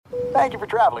Thank you for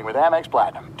traveling with Amex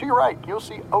Platinum. To your right, you'll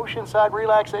see oceanside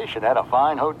relaxation at a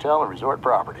fine hotel and resort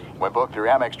property. When booked through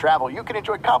Amex Travel, you can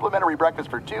enjoy complimentary breakfast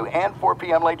for 2 and 4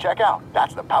 p.m. late checkout.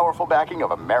 That's the powerful backing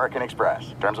of American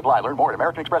Express. Terms apply. Learn more at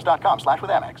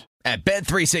americanexpress.com/withAmex. At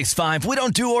Bet365, we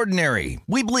don't do ordinary.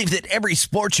 We believe that every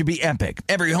sport should be epic.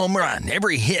 Every home run,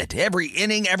 every hit, every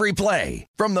inning, every play.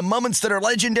 From the moments that are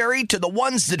legendary to the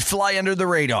ones that fly under the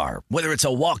radar. Whether it's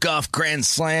a walk-off grand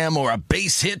slam or a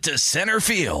base hit to center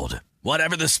field.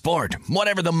 Whatever the sport,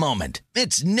 whatever the moment.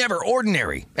 It's never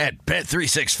ordinary at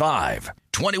Bet365.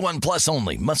 21 plus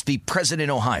only. Must be present in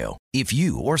Ohio. If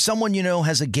you or someone you know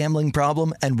has a gambling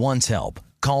problem and wants help,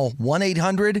 call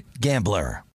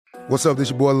 1-800-GAMBLER. What's up, this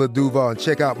your boy Lil Duval, and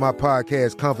check out my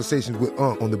podcast, Conversations with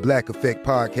Unc, on the Black Effect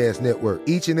Podcast Network.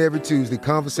 Each and every Tuesday,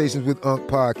 Conversations with Unc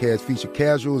podcast feature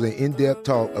casuals and in-depth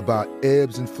talk about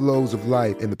ebbs and flows of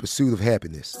life and the pursuit of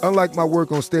happiness. Unlike my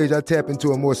work on stage, I tap into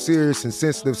a more serious and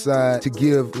sensitive side to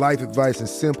give life advice and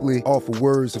simply offer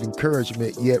words of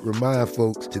encouragement, yet remind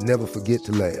folks to never forget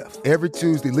to laugh. Every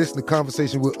Tuesday, listen to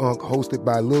Conversation with Unc, hosted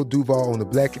by Lil Duval on the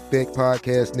Black Effect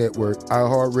Podcast Network,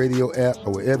 iHeartRadio app,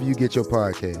 or wherever you get your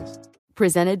podcasts.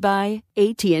 Presented by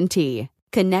AT&T.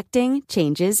 Connecting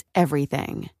changes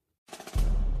everything.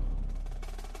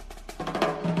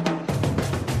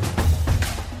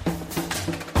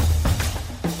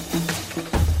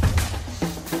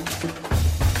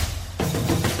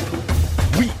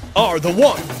 We are the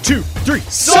 1, 2, 3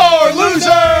 sore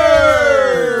losers!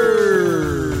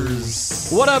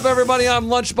 What up, everybody? I'm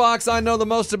Lunchbox. I know the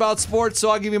most about sports,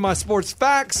 so I'll give you my sports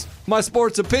facts, my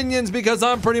sports opinions, because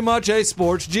I'm pretty much a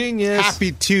sports genius.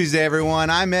 Happy Tuesday, everyone.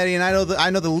 I'm Eddie, and I know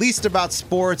the least about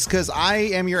sports because I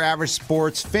am your average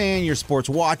sports fan, your sports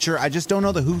watcher. I just don't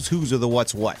know the who's or the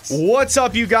what's. What's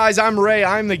up, you guys? I'm Ray.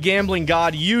 I'm the gambling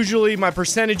god. Usually, my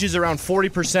percentage is around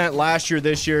 40% last year,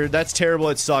 this year. That's terrible.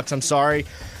 It sucks. I'm sorry.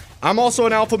 I'm also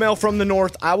an alpha male from the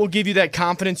north. I will give you that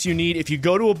confidence you need. If you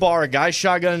go to a bar, a guy's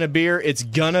shotgun and a beer, it's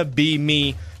gonna be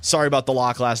me. Sorry about the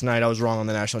lock last night. I was wrong on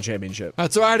the national championship.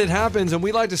 That's all right. It happens, and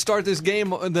we like to start this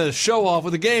game, the show off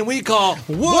with a game we call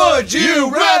Would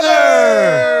You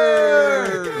Rather?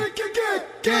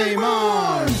 Game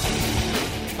on.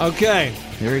 Okay.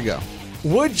 Here we go.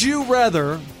 Would you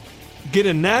rather get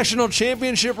a national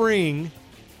championship ring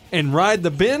and ride the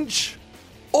bench,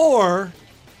 or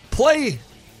play,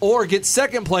 or get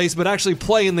second place but actually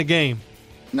play in the game?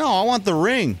 No, I want the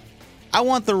ring. I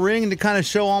want the ring to kind of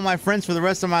show all my friends for the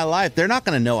rest of my life. They're not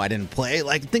going to know I didn't play.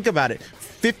 Like, think about it.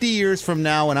 50 years from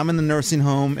now when I'm in the nursing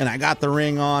home and I got the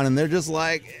ring on and they're just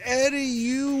like, Eddie,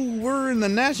 you were in the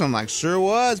national. I'm like, sure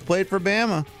was. Played for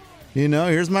Bama. You know,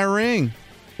 here's my ring.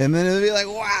 And then they'll be like,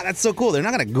 wow, that's so cool. They're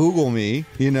not going to Google me,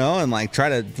 you know, and like try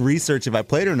to research if I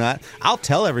played or not. I'll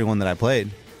tell everyone that I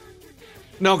played.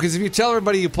 No, because if you tell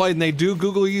everybody you played and they do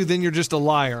Google you, then you're just a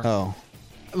liar. Oh.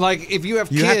 Like, if you have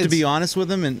kids... You have to be honest with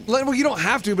them? Well, you don't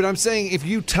have to, but I'm saying if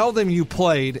you tell them you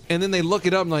played, and then they look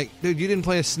it up and like, dude, you didn't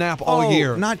play a snap all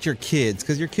year. Not your kids,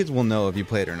 because your kids will know if you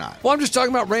played or not. Well, I'm just talking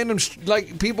about random,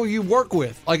 like, people you work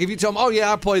with. Like, if you tell them, oh,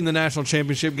 yeah, I played in the national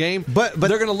championship game, but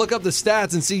they're going to look up the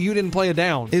stats and see you didn't play a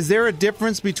down. Is there a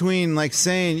difference between, like,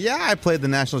 saying, yeah, I played the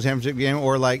national championship game,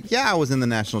 or like, yeah, I was in the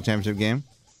national championship game?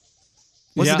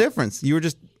 What's the difference?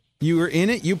 You were in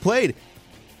it, you played.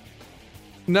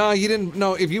 No, you didn't.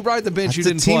 No, if you ride the bench, you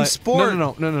didn't play. It's a team sport.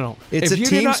 No. It's a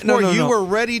team sport. You were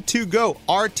ready to go.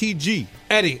 RTG.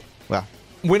 Eddie. Well,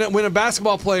 when a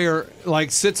basketball player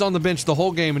like sits on the bench the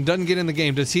whole game and doesn't get in the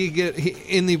game, does he get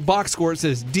in the box score? It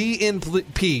says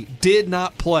DNP, did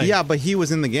not play. Yeah, but he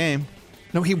was in the game.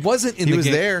 No, he wasn't in the game. He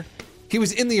was there. He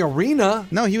was in the arena.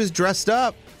 No, he was dressed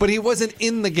up, but he wasn't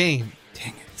in the game. Dang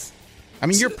it. I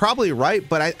mean, you're probably right,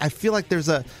 but I feel like there's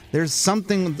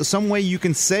some way you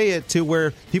can say it to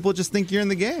where people just think you're in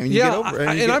the game. And you get over it,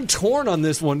 and I'm torn on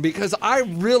this one because I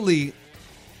really,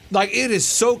 like, it is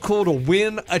so cool to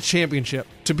win a championship,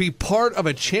 to be part of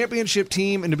a championship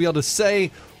team, and to be able to say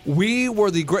we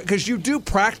were the great, because you do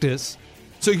practice,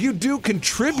 so you do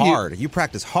contribute. Hard. You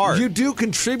practice hard. You do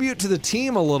contribute to the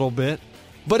team a little bit,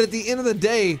 but at the end of the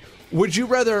day, would you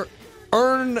rather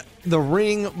earn the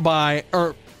ring by,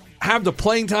 or have the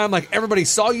playing time like everybody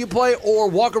saw you play, or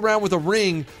walk around with a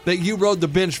ring that you rode the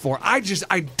bench for? I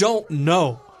don't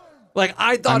know. Like,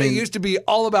 I thought it used to be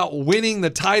all about winning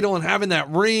the title and having that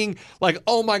ring. Like,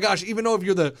 oh my gosh, even though if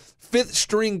you're the fifth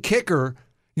string kicker,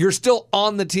 You're still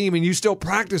on the team and you still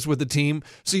practice with the team.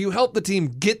 So you help the team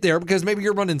get there because maybe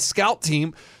you're running scout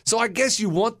team. So I guess you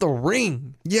want the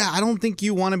ring. Yeah, I don't think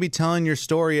you want to be telling your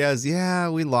story as, yeah,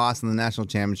 we lost in the national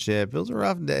championship. It was a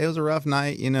rough day. It was a rough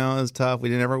night. You know, it was tough. We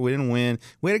didn't win.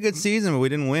 We had a good season, but we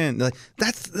didn't win. Like,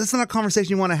 that's not a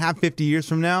conversation you want to have 50 years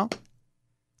from now.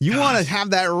 You want to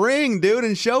have that ring, dude,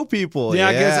 and show people.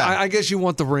 Yeah, I guess you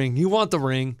want the ring. You want the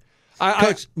ring.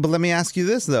 Coach, but let me ask you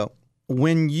this, though.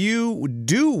 When you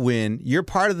do win, you're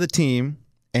part of the team,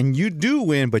 and you do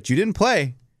win, but you didn't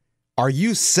play. Are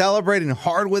you celebrating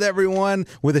hard with everyone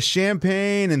with a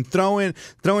champagne and throwing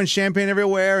champagne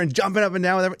everywhere and jumping up and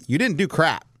down with everyone? You didn't do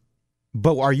crap.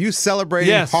 But are you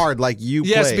celebrating hard like you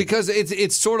played? Yes, because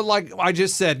it's sort of like I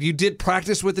just said. You did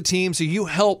practice with the team, so you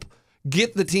help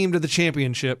get the team to the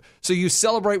championship. So you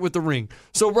celebrate with the ring.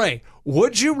 So, Ray,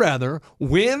 would you rather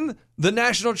win the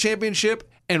national championship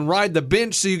and ride the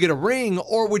bench so you get a ring,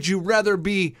 or would you rather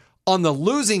be on the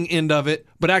losing end of it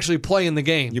but actually play in the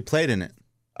game? You played in it.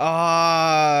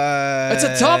 It's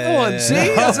a tough one.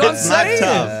 See, that's what I'm saying.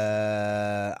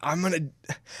 I'm gonna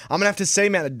have to say,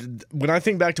 man, when I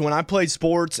think back to when I played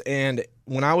sports and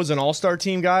when I was an all-star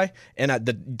team guy, and at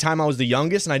the time I was the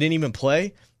youngest and I didn't even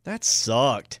play, that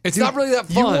sucked. It's not really that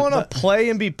fun. You want to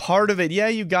play and be part of it. Yeah,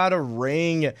 you got a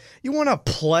ring. You want to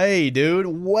play, dude.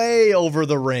 Way over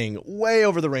the ring. Way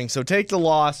over the ring. So take the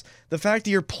loss. The fact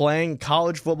that you're playing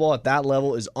college football at that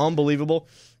level is unbelievable.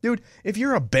 Dude, if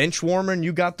you're a bench warmer and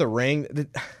you got the ring.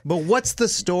 But what's the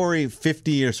story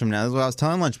 50 years from now? That's what I was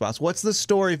telling Lunchbox. What's the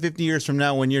story 50 years from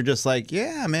now when you're just like,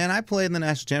 yeah, man, I played in the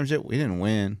national championship. We didn't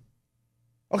win.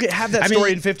 Okay, have that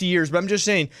story in 50 years, but I'm just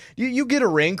saying, you get a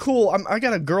ring, cool. I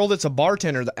got a girl that's a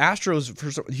bartender. The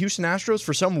Houston Astros,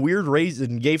 for some weird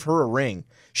reason, gave her a ring.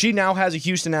 She now has a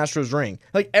Houston Astros ring.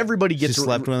 Like, everybody gets. She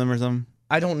slept with him or something?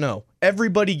 I don't know.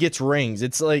 Everybody gets rings.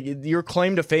 It's like your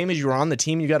claim to fame is you're on the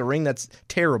team, you got a ring. That's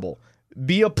terrible.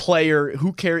 Be a player.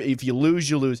 Who cares if you lose?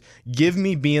 You lose. Give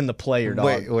me being the player,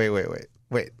 dog.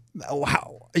 Wait.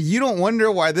 Wow. You don't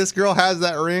wonder why this girl has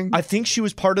that ring? I think she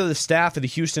was part of the staff of the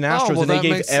Houston Astros, and they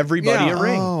gave everybody a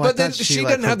ring. But then she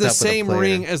doesn't have the same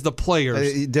ring as the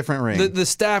players. Different ring. The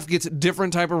staff gets a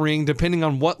different type of ring depending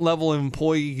on what level of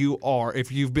employee you are.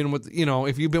 If you've been with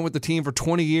the team for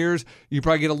 20 years, you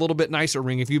probably get a little bit nicer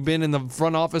ring. If you've been in the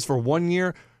front office for 1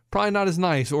 year, probably not as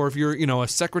nice. Or if you're, a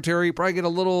secretary, you probably get a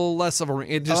little less of a ring.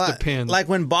 It just depends. Like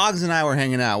when Boggs and I were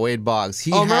hanging out, Wade Boggs.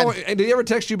 Did he ever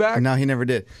text you back? No, he never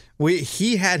did.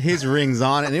 He had his rings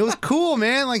on, and it was cool,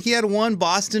 man. Like, he had one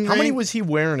Boston ring. How many was he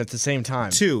wearing at the same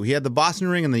time? 2. He had the Boston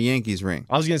ring and the Yankees ring.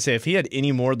 I was going to say, if he had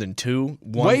any more than 2,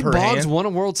 one Wade per Boggs hand. won a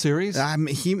World Series?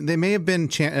 They may have been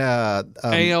AL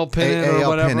pennant or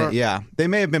whatever. Pennant, yeah, they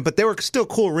may have been, but they were still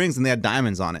cool rings, and they had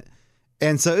diamonds on it.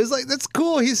 And so it was like, that's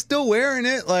cool. He's still wearing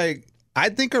it. Like, I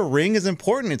think a ring is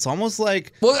important. It's almost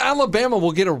like... Well, Alabama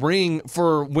will get a ring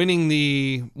for winning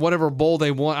the whatever bowl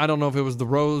they won. I don't know if it was the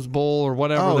Rose Bowl or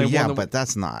whatever. Oh, yeah, but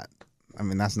that's not...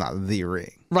 that's not the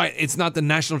ring. Right. It's not the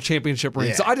national championship ring.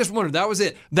 Yeah. So I just wondered. That was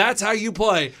it. That's how you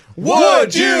play.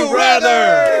 Would you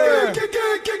rather?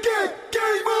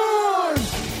 Game on!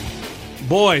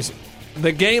 Boys,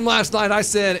 the game last night, I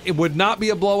said it would not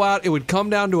be a blowout. It would come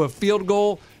down to a field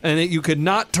goal. And you could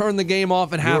not turn the game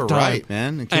off at halftime. You were right,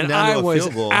 man. It came and down to I a was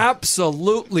field goal.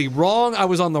 absolutely wrong. I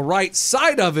was on the right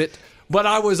side of it, but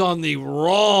I was on the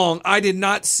wrong. I did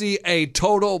not see a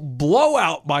total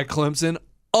blowout by Clemson.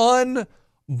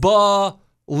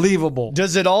 Unbelievable.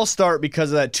 Does it all start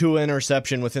because of that 2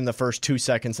 interception within the first 2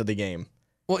 seconds of the game?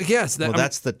 Well, yes.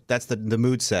 That's the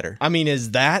mood setter. I mean, is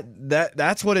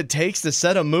that's what it takes to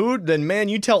set a mood? Then, man,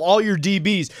 you tell all your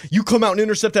DBs, you come out and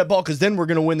intercept that ball because then we're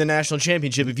going to win the national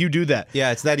championship if you do that.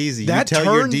 Yeah, it's that easy. You tell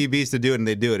your DBs to do it, and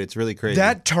they do it. It's really crazy.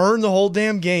 That turned the whole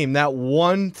damn game. That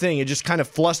one thing, it just kind of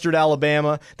flustered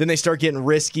Alabama. Then they start getting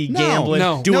risky,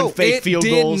 gambling, doing fake field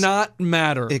goals. It did not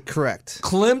matter. Correct.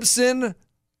 Clemson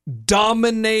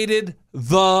dominated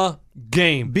the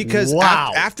game. Because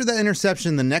after that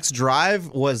interception, the next drive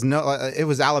was it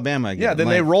was Alabama again. Yeah, then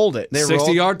they rolled it.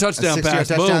 60-yard touchdown pass.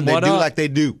 Boom, they do like they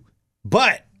do.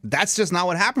 But that's just not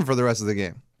what happened for the rest of the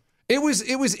game. It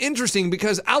was interesting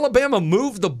because Alabama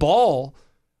moved the ball.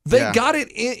 They got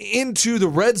it into the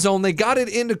red zone. They got it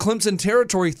into Clemson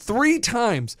territory 3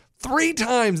 times. 3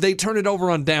 times they turned it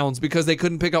over on downs because they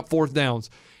couldn't pick up 4th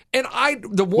downs. And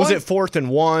was it 4th and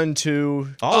 1,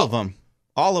 2? All of them.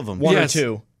 1 or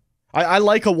 2. I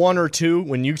like a 1 or 2.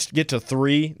 When you get to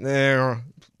 3, I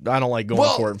don't like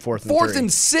going for it in 4th and 3. 4th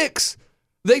and 6.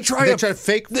 They try to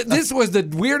fake. This was the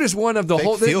weirdest one of the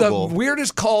whole. The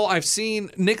weirdest call I've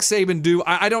seen Nick Saban do.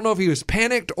 I don't know if he was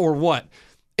panicked or what.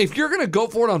 if you're going to go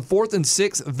for it on 4th and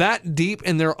 6 that deep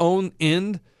in their own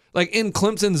end, like in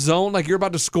Clemson's zone, like you're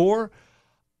about to score,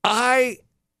 I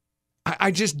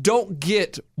just don't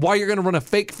get why you're going to run a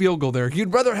fake field goal there.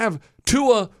 You'd rather have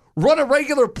Tua run a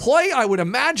regular play, I would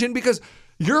imagine, because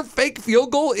your fake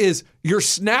field goal is your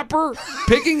snapper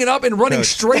picking it up and running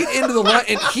straight into the line,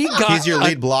 and he's your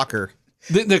lead blocker.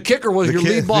 The kicker was your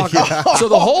lead blocker. Yeah. So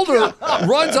the holder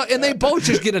runs up, and they both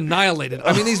just get annihilated.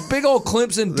 I mean, these big old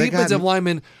Clemson defensive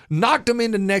linemen knocked them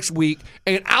into next week,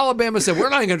 and Alabama said, we're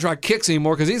not even going to try kicks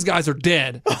anymore because these guys are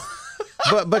dead.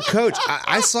 But Coach,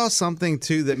 I saw something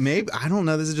too that maybe, I don't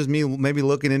know, this is just me maybe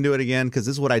looking into it again, because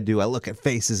this is what I do. I look at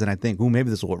faces and I think, maybe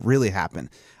this is what really happened.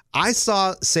 I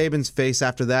saw Saban's face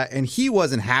after that, and he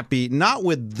wasn't happy, not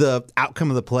with the outcome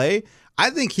of the play. I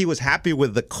think he was happy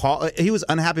with the call. He was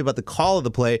unhappy about the call of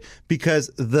the play because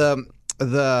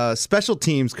the special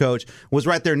teams coach was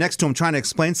right there next to him trying to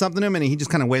explain something to him, and he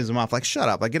just kind of waves him off like, shut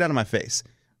up, like, get out of my face.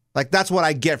 Like, that's what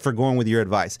I get for going with your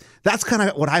advice. That's kind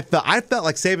of what I felt. I felt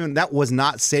like Saban, that was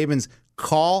not Saban's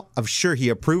call. I'm sure he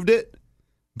approved it,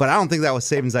 but I don't think that was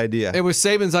Saban's idea. It was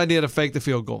Saban's idea to fake the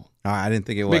field goal. I didn't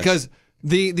think it was. Because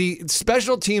the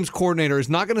special teams coordinator is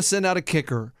not going to send out a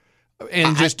kicker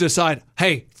and just decide,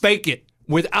 hey, fake it,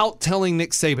 without telling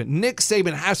Nick Saban. Nick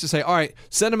Saban has to say, all right,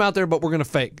 send him out there, but we're going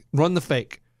to run the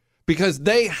fake. Because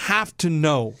they have to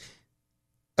know.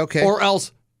 Okay. Or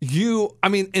else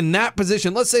in that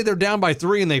position, let's say they're down by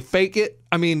 3 and they fake it.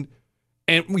 And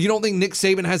you don't think Nick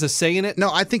Saban has a say in it?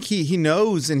 No, I think he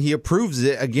knows and he approves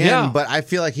it again, but I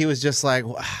feel like he was just like,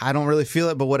 I don't really feel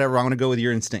it, but whatever, I'm going to go with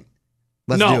your instinct.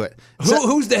 Let's do it.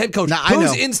 Who's the head coach?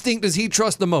 Whose instinct does he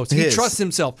trust the most? He trusts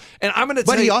himself. And I'm going to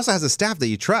tell you. But he also has a staff that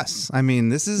he trusts. I mean,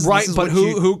 this is right. This is but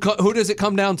who does it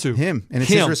come down to? Him, and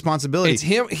it's his responsibility. It's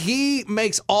him. He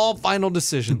makes all final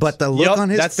decisions. But the look on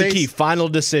his face. That's the key. Final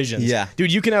decisions. Yeah.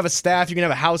 Dude, you can have a staff. You can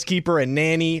have a housekeeper, a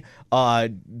nanny,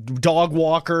 dog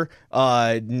walker,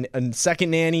 a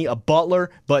second nanny, a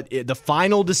butler, but the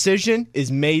final decision is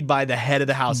made by the head of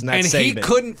the house, and that's Saban. He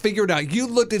couldn't figure it out. You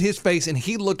looked at his face, and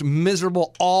he looked miserable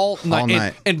all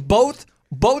night. And both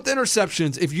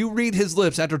interceptions, if you read his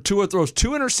lips after Tua throws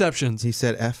 2 interceptions. He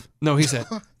said F? No, he said,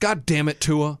 God damn it,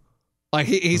 Tua. Like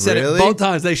he said it both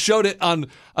times. They showed it on,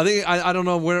 I don't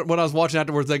know what I was watching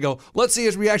afterwards. They go, let's see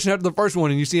his reaction after the first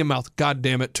one, and you see him mouth, God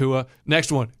damn it, Tua.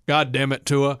 Next one, God damn it,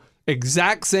 Tua.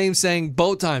 Exact same saying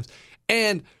both times.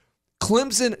 And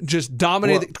Clemson just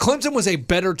dominated. Clemson was a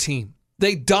better team.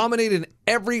 They dominated in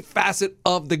every facet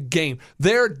of the game.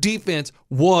 Their defense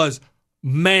was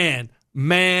man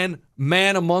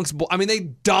amongst. They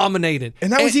dominated,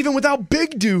 and that was even without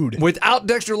Big Dude. Without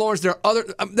Dexter Lawrence,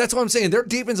 that's what I'm saying. Their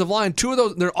defensive line, 2 of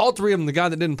those, they're all 3 of them. The guy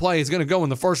that didn't play is going to go in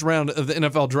the first round of the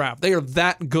NFL draft. They are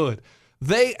that good.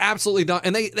 They absolutely don't,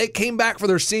 and they came back for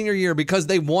their senior year because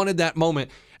they wanted that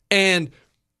moment. And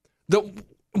the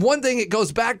one thing it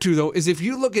goes back to, though, is if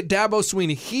you look at Dabo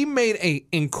Swinney, he made an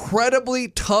incredibly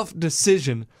tough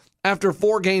decision after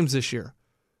 4 games this year.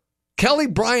 Kelly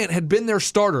Bryant had been their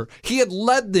starter. He had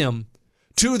led them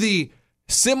to the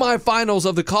semifinals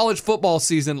of the college football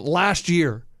season last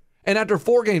year. And after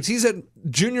 4 games, he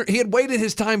had waited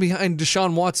his time behind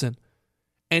Deshaun Watson,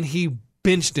 and he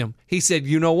benched him. He said,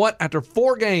 you know what? After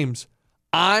 4 games,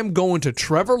 I'm going to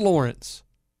Trevor Lawrence.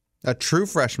 A true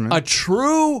freshman.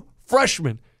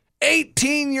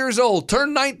 18 years old,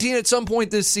 turned 19 at some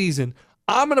point this season.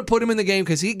 I'm going to put him in the game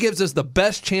because he gives us the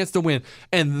best chance to win.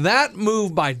 And that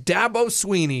move by Dabo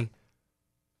Swinney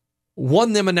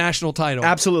won them a national title.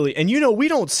 Absolutely. And we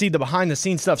don't see the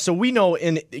behind-the-scenes stuff. So we know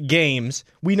in games,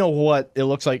 we know what it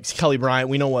looks like Kelly Bryant.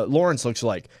 We know what Lawrence looks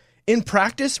like. In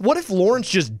practice, what if Lawrence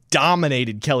just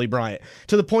dominated Kelly Bryant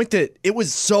to the point that it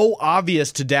was so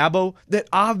obvious to Dabo that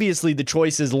obviously the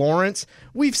choice is Lawrence?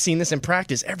 We've seen this in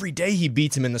practice. Every day he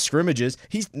beats him in the scrimmages.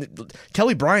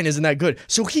 Kelly Bryant isn't that good.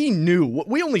 So he knew.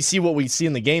 We only see what we see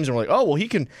in the games, and we're like, oh,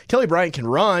 well, Kelly Bryant can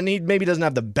run. He maybe doesn't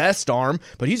have the best arm,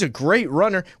 but he's a great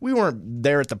runner. We weren't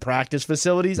there at the practice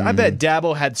facilities. I bet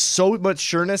Dabo had so much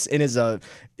sureness in his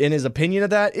opinion of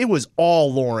that. It was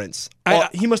all Lawrence.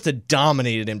 He must have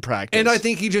dominated in practice. And I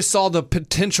think he just saw the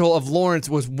potential of Lawrence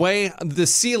the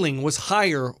ceiling was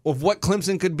higher of what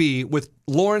Clemson could be with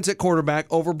Lawrence at quarterback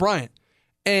over Bryant.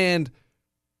 And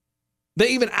they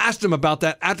even asked him about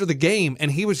that after the game,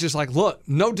 and he was just like, look,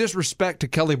 no disrespect to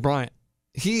Kelly Bryant.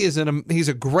 He's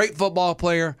a great football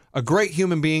player, a great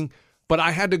human being, but I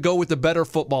had to go with the better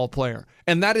football player.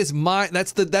 And that's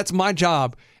my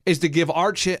job, is to give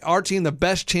our team the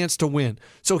best chance to win.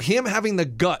 So him having the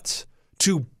guts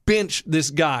to bench this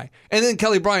guy. And then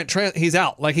Kelly Bryant, he's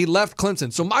out. Like, he left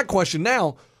Clemson. So my question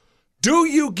now, Do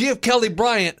you give Kelly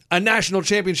Bryant a national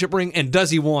championship ring, and does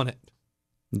he want it?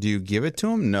 Do you give it to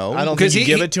him? No. I don't think you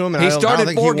give it to him. And He I don't started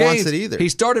think he 4 wants games. it either. He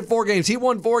started 4 games. He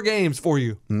won 4 games for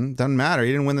you. Doesn't matter.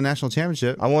 He didn't win the national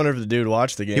championship. I wonder if the dude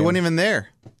watched the game. He wasn't even there.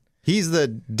 He's the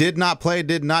did not play,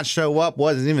 did not show up,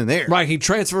 wasn't even there. Right, he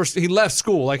transfers. He left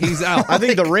school. Like, he's out. I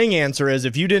think the ring answer is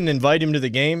if you didn't invite him to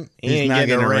the game, he He's ain't not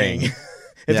getting a getting a ring. ring.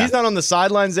 If Yeah. he's not on the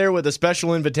sidelines there with a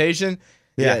special invitation,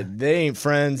 yeah, they ain't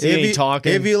friends. He ain't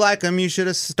talking. If you like him, you should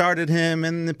have started him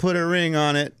and put a ring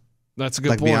on it. That's a good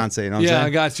Like point. Beyonce, you know what I'm yeah, saying? I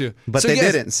got you. But So, they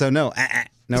yes, didn't, so no.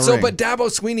 No So, ring. but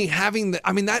Dabo Sweeney having the,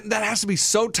 I mean, that has to be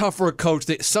so tough for a coach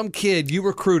that some kid you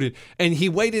recruited and he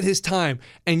waited his time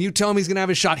and you tell him he's going to have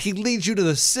his shot. He leads you to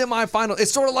the semifinal.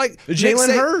 It's sort of like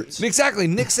Jalen Hurts. Exactly.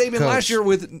 Nick Saban Coach. last year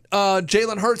with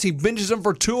Jalen Hurts, he binges him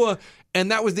for Tua, and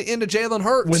that was the end of Jalen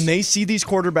Hurts. when they see these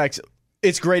quarterbacks,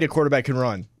 it's great a quarterback can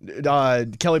run.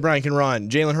 Kelly Bryant can run.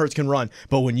 Jalen Hurts can run.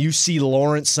 But when you see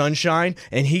Lawrence Sunshine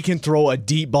and he can throw a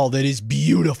deep ball that is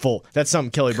beautiful, that's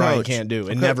something Kelly Bryant Coach, can't do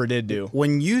and never did do.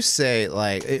 When you say,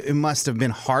 like, it must have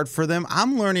been hard for them,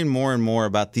 I'm learning more and more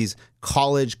about these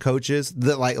college coaches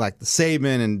that like the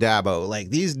Saban and Dabo,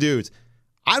 like these dudes.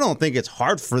 I don't think it's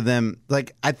hard for them.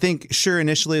 Like, I think, sure,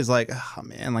 initially it's like, oh,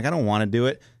 man, like, I don't want to do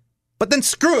it. But then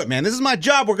screw it, man. This is my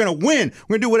job. We're going to win.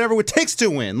 We're going to do whatever it takes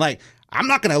to win. Like, I'm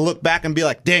not going to look back and be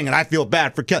like, dang it, I feel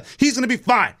bad for Kelly. He's going to be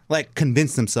fine. Like,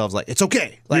 convince themselves, like, it's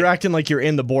okay. Like, You're acting like you're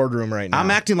in the boardroom right now.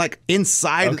 I'm acting like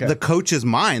inside Okay. the coach's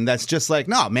mind. That's just like,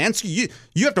 no, man, you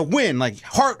have to win. Like,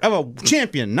 heart of a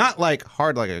champion, not like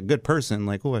hard like a good person.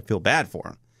 Like, oh, I feel bad for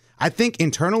him. I think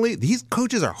internally, these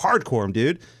coaches are hardcore,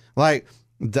 dude. Like,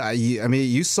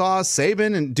 you saw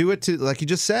Saban and do it to, like you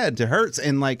just said, to Hurts,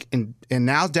 and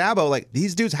now Dabo. Like,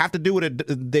 these dudes have to do what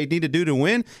they need to do to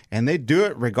win, and they do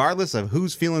it regardless of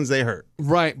whose feelings they hurt.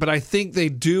 Right, but I think they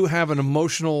do have an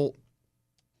emotional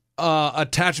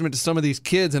attachment to some of these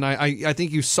kids, and I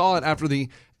think you saw it after the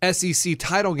SEC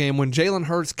title game when Jalen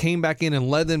Hurts came back in and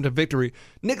led them to victory.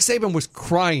 Nick Saban was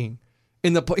crying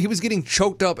he was getting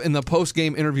choked up in the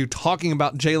post-game interview talking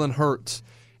about Jalen Hurts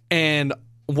and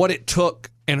what it took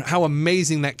and how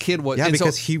amazing that kid was. Yeah, and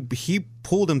because he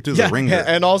pulled him through the ringer.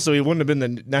 and also he wouldn't have been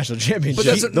the national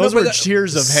championship. But Those were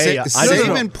cheers of, hey,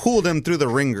 Saban pulled him through the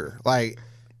ringer. Like,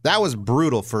 that was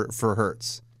brutal for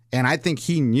Hurts. And I think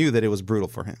he knew that it was brutal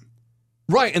for him.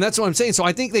 Right, and that's what I'm saying. So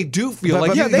I think they do feel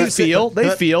like they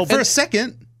feel For a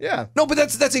second. Yeah. No, but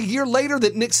that's a year later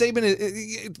that Nick Saban,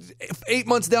 8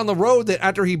 months down the road, that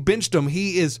after he benched him,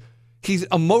 he's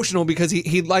emotional because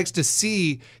he likes to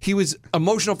see. He was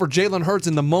emotional for Jalen Hurts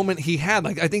in the moment he had.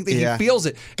 Like, I think that he feels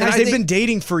it. Guys, they've been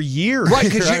dating for years. Right,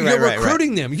 because Right, you're right,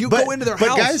 recruiting them. You go into their house.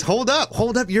 But guys, hold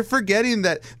up. You're forgetting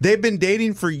that they've been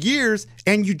dating for years,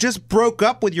 and you just broke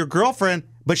up with your girlfriend,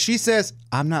 but she says,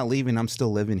 I'm not leaving, I'm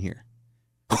still living here.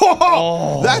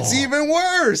 Oh, that's even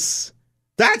worse.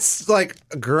 That's like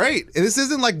great. This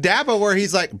isn't like Dabo where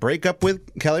he's like, break up with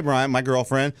Kelly Bryant, my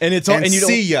girlfriend, and you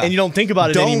don't think about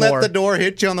it don't anymore. Don't let the door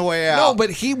hit you on the way out. No, but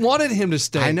he wanted him to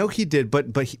stay. I know he did, but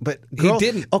He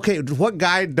didn't. Okay, what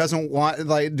guy doesn't want,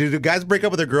 like, do guys break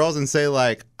up with their girls and say,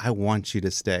 like, I want you to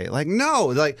stay? Like, no,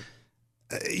 like,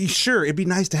 sure, it'd be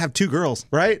nice to have 2 girls,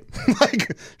 right?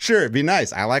 Like, sure, it'd be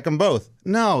nice. I like them both.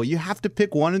 No, you have to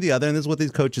pick one or the other, and this is what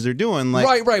these coaches are doing.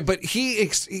 Like, right. But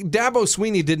Dabo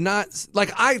Sweeney did not,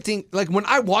 like, I think, like, when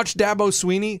I watch Dabo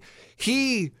Sweeney,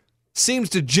 he seems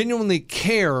to genuinely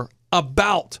care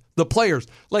about the players.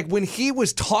 Like, when he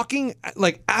was talking,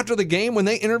 like, after the game, when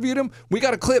they interviewed him, we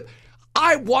got a clip.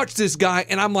 I watched this guy,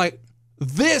 and I'm like,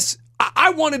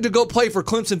 I wanted to go play for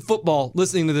Clemson football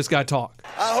listening to this guy talk.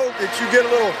 I hope that you get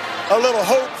a little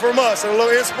hope from us and a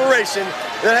little inspiration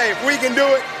that, hey, if we can do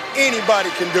it, anybody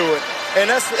can do it. And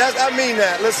that's I mean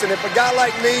that. Listen, if a guy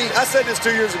like me, I said this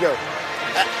 2 years ago.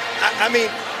 I mean,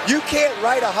 you can't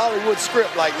write a Hollywood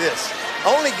script like this.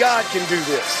 Only God can do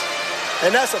this.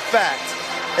 And that's a fact.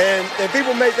 And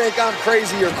people may think I'm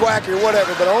crazy or quacky or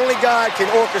whatever, but only God can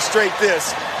orchestrate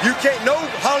this. You can't, no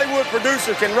Hollywood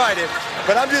producer can write it,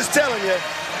 but I'm just telling you,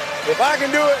 if I can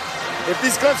do it, if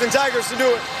these Clemson Tigers can do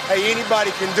it, hey,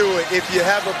 anybody can do it if you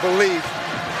have a belief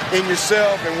in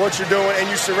yourself and what you're doing,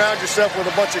 and you surround yourself with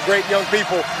a bunch of great young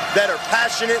people that are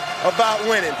passionate about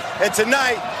winning. And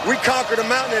tonight, we conquered a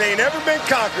mountain that ain't ever been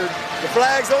conquered. The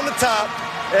flag's on the top,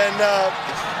 and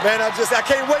man, I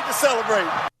can't wait to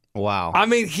celebrate. wow. I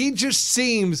mean, he just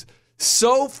seems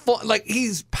so fun. Like,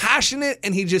 he's passionate,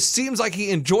 and he just seems like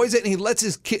he enjoys it, and he lets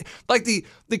his kid, like the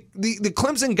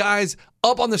Clemson guys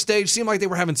up on the stage seemed like they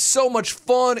were having so much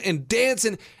fun and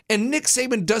dancing, and Nick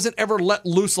Saban doesn't ever let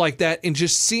loose like that and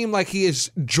just seem like he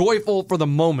is joyful for the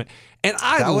moment. And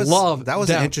I love that was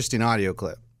an interesting audio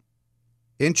clip.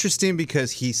 interesting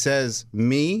because he says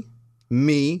me,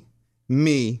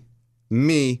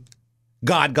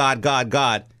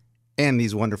 God, and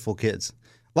these wonderful kids.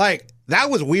 Like, that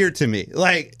was weird to me.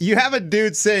 Like, you have a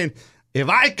dude saying, if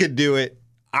I could do it,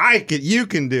 you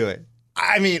can do it.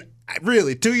 I mean,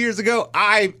 really, 2 years ago,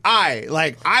 I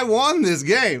won this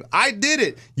game. I did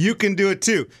it. You can do it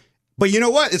too. But you know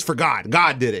what? It's for God.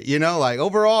 God did it. You know, like,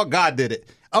 overall, God did it.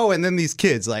 Oh, and then these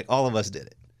kids, like, all of us did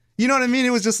it. You know what I mean? It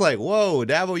was just like, whoa,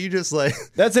 Dabo, you just like...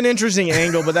 That's an interesting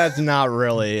angle, but that's not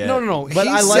really it. No. But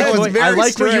I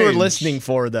like what you were listening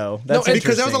for, though. That's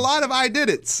because there was a lot of I did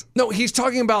it's. No, he's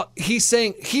talking about, he's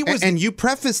saying he was... And you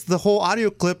prefaced the whole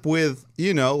audio clip with,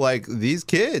 you know, like, these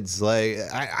kids. Like,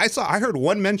 I heard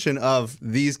one mention of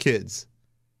these kids.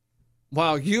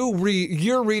 Wow, you're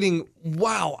reading,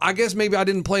 wow, I guess maybe I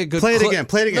didn't play a good Play it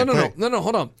again. No,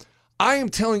 hold on. I am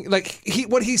telling, like,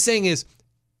 what he's saying is,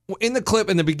 in the clip,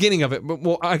 in the beginning of it,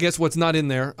 well, I guess what's not in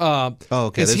there.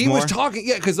 Okay, is he more? was talking,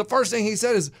 because the first thing he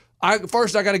said is, I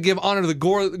got to give honor to the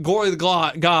glory of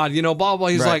the God, you know, blah, blah.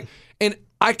 He's like, and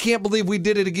I can't believe we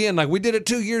did it again. Like, we did it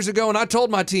 2 years ago, and I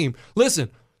told my team, listen,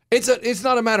 it's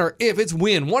not a matter if, it's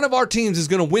when. One of our teams is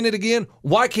going to win it again.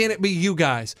 Why can't it be you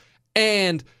guys?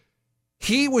 And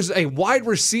he was a wide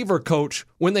receiver coach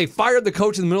when they fired the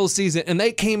coach in the middle of the season, and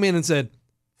they came in and said,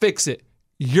 fix it.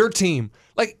 Your team.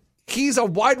 Like, he's a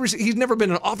wide receiver. He's never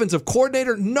been an offensive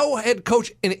coordinator, no head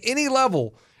coach in any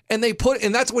level. And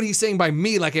that's what he's saying by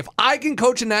me. Like, if I can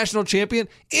coach a national champion,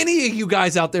 any of you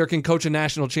guys out there can coach a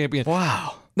national champion.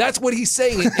 Wow. That's what he's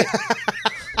saying.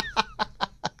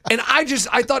 And I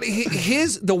thought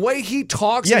the way he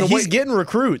talks. Yeah, and the he's way, getting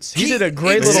recruits. He did a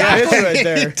great little pitch right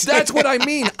there. That's what I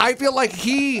mean. I feel like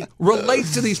he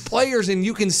relates to these players, and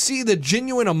you can see the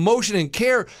genuine emotion and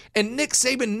care. And Nick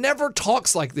Saban never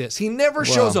talks like this. He never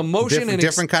shows emotion.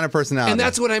 Different kind of personality. And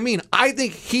that's what I mean. I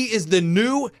think he is the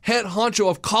new head honcho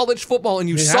of college football, and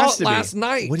you saw it last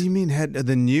night. What do you mean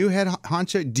the new head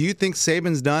honcho? Do you think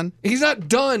Saban's done? He's not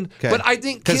done, but I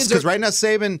think kids because right now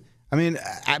Saban. I mean,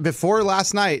 before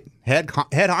last night, head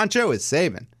honcho is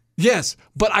Saban. Yes,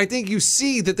 but I think you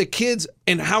see that the kids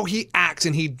and how he acts,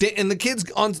 and the kids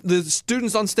the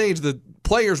students on stage, the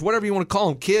players, whatever you want to call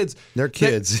them, kids. They're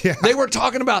kids. They were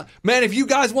talking about, man, if you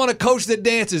guys want a coach that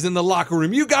dances in the locker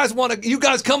room, you guys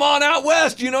come on out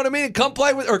west. You know what I mean? Come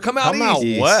play with or come out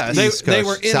east. West. They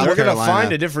were in. They're going to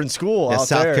find a different school out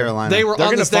South there. Carolina. They're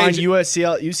going to find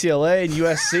UCLA and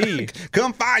USC.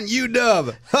 Come find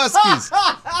UW Huskies.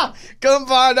 Come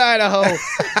find Idaho.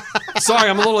 Sorry,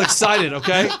 I'm a little excited.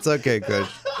 Okay, it's okay, Coach.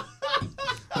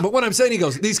 But what I'm saying, he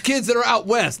goes, these kids that are out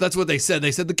west, that's what they said.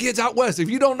 They said, the kids out west, if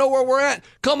you don't know where we're at,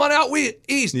 come on out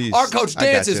east. Our coach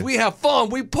dances. We have fun.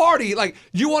 We party. Like,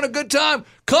 you want a good time?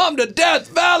 Come to Death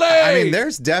Valley. I mean,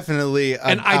 there's definitely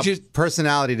a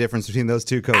personality difference between those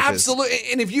two coaches. Absolutely.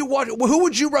 And if you watch, who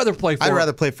would you rather play for? I'd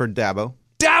rather play for Dabo.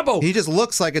 He just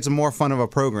looks like it's more fun of a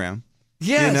program.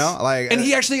 Yes. You know, like,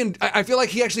 and I feel like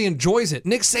he actually enjoys it.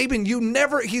 Nick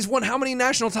Saban, he's won how many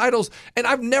national titles, and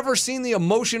I've never seen the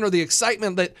emotion or the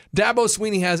excitement that Dabo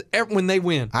Swinney has when they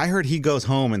win. I heard he goes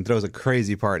home and throws a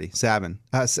crazy party. Saban.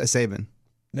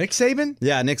 Nick Saban?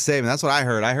 Yeah, Nick Saban. That's what I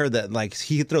heard. I heard that like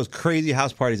he throws crazy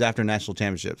house parties after national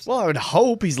championships. Well, I would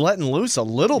hope he's letting loose a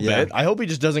little bit. I hope he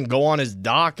just doesn't go on his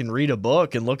dock and read a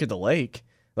book and look at the lake.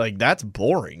 Like, that's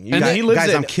boring.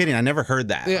 I'm kidding. I never heard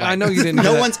that. Yeah, I know you didn't.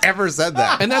 No one's ever said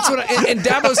that. And that's what. And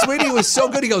Dabo Swinney was so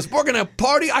good. He goes, "We're gonna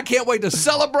party. I can't wait to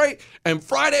celebrate. And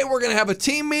Friday we're gonna have a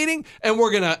team meeting, and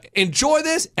we're gonna enjoy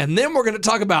this. And then we're gonna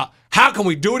talk about how can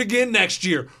we do it again next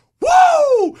year."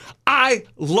 Woo! I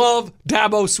love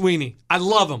Dabo Swinney. I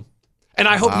love him. And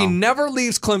I hope he never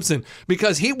leaves Clemson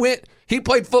because he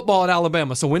played football at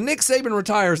Alabama. So when Nick Saban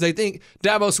retires, they think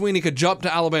Dabo Swinney could jump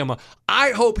to Alabama.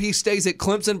 I hope he stays at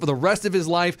Clemson for the rest of his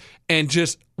life and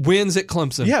just wins at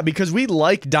Clemson. Yeah, because we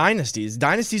like dynasties.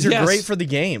 Dynasties are great for the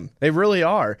game. They really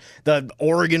are. The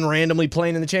Oregon randomly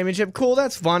playing in the championship, cool,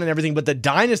 that's fun and everything, but the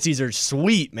dynasties are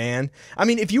sweet, man. I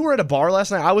mean, if you were at a bar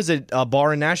last night, I was at a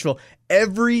bar in Nashville,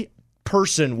 every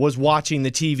person was watching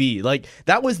the TV. Like,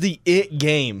 that was the it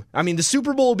game. I mean, the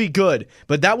Super Bowl will be good,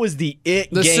 but that was the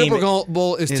it game. The Super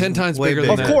Bowl is 10 times bigger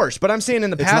than that. Of course, but I'm saying in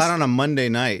the past, it's not on a Monday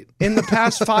night. In the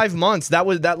past 5 months, that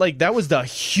was the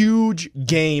huge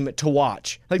game to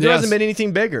watch. Like, there hasn't been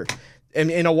anything bigger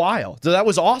in a while. So that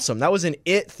was awesome. That was an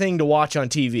it thing to watch on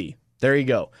TV. There you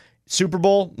go. Super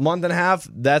Bowl, month and a half,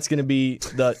 that's going to be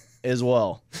the as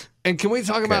well. And can we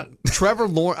talk about Trevor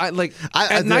Lawrence?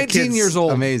 At 19 years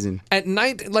old, amazing. At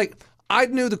I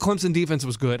knew the Clemson defense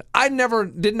was good. I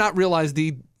did not realize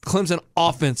the Clemson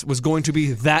offense was going to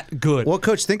be that good. Well,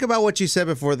 Coach, think about what you said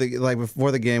before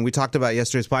the game. We talked about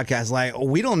yesterday's podcast. Like,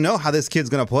 we don't know how this kid's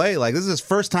going to play. Like, this is his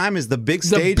first time. Is the big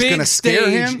stage going to scare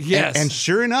him? Yes. And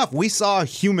sure enough, we saw a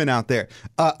human out there,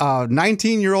 a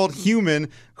 19-year-old human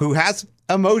who has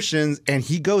emotions, and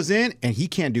he goes in and he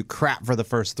can't do crap for the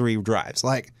first 3 drives.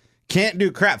 Like, can't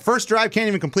do crap. First drive, can't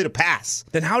even complete a pass.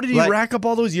 Then how did he rack up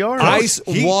all those yards? Ice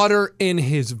water in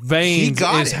his veins He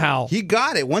got is it. how. He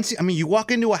got it. You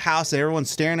walk into a house and everyone's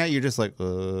staring at you, you're just like,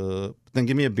 then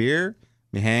give me a beer,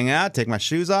 me hang out, take my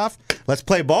shoes off, let's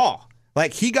play ball.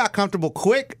 Like, he got comfortable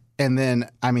quick, and then,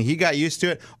 he got used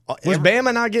to it. Was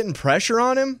Bama not getting pressure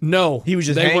on him? No. He was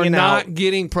just They were hanging not out.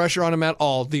 getting pressure on him at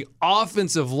all. The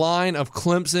offensive line of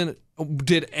Clemson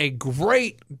did a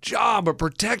great job of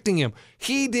protecting him.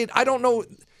 He did. I don't know.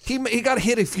 He got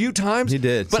hit a few times. He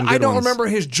did. But Some I good don't ones. remember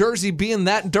his jersey being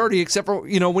that dirty, except for,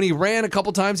 when he ran a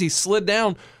couple times, he slid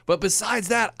down. But besides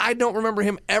that, I don't remember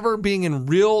him ever being in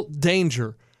real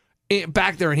danger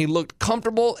back there. And he looked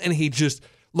comfortable, and he just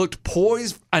looked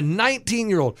poised. A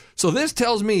 19-year-old. So this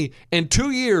tells me in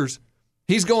 2 years,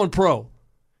 he's going pro.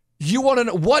 You want to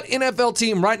know what NFL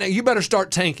team right now? You better start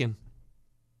tanking.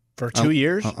 For 2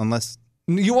 years? Unless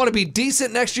You want to be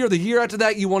decent next year. The year after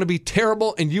that, you want to be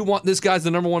terrible, and you want this guy's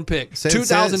the number 1 pick.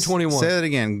 2021. Say that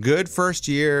again. Good first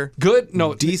year. Good?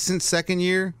 No. Decent second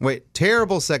year. Wait,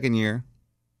 terrible second year.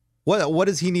 What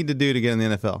does he need to do to get in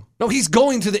the NFL? No, he's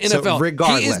going to the So NFL.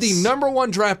 regardless. He is the number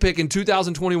 1 draft pick in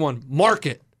 2021. Mark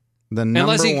it. The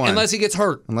number one. Unless he gets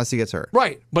hurt. Unless he gets hurt.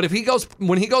 Right. But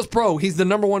when he goes pro, he's the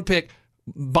number 1 pick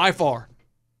by far.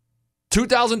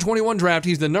 2021 draft,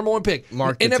 he's the number 1 pick.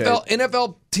 Mark the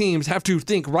NFL teams have to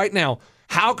think right now,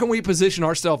 how can we position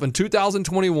ourselves in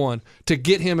 2021 to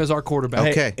get him as our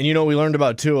quarterback? Okay. And you know what we learned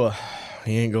about Tua?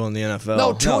 He ain't going to the NFL.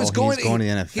 No, Tua's he's going going to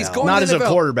the NFL. He's going Not to as the a NFL.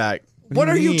 quarterback. What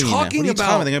are you mean? talking What are you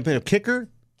about? Are they going to play a kicker?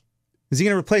 Is he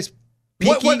going to replace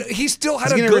Peaky? What, he still had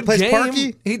Is he a gonna good replace game.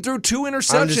 Parkey? He threw 2 I'm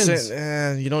interceptions. just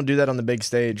saying, you don't do that on the big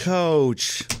stage.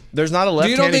 Coach. There's not a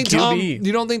left-handed QB.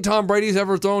 You don't think Tom Brady's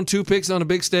ever thrown 2 picks on a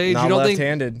big stage? Not you don't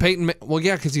left-handed. think Peyton? Well,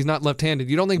 yeah, because he's not left-handed.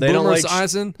 You don't think They don't Boomer like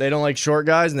Esiason? They don't like short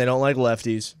guys, and they don't like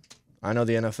lefties. I know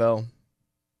the NFL.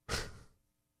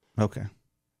 Okay.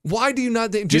 Why do you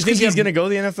not think? Do you Just think 'cause he's going to go to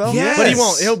the NFL? Yes. But he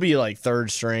won't. He'll be like third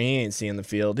string. He ain't seeing the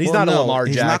field. He's Well, not a no, Lamar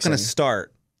he's Jackson. not going to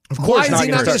start. Of Why course is not he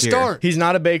gonna not going to start. start? He's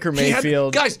not a Baker He had-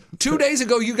 Mayfield. guys, 2 days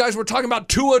ago, you guys were talking about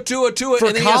Tua, For and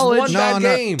then he has college? one bad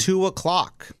game. 2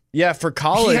 o'clock. Yeah, for He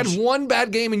college. had one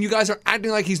bad game, and you guys are acting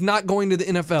like he's not going to the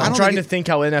NFL. I'm trying to think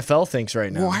how NFL thinks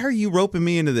right now. Why are you roping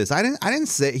me into this? I didn't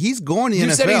say he's going to the You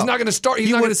NFL. said he's not going to start. He's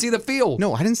He not would- going to see the field.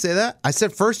 No, I didn't say that. I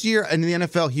said first year in the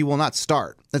NFL he will not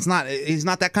start. He's not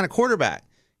that kind of quarterback.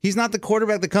 He's not the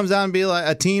quarterback that comes out and be like,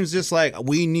 a team's just like,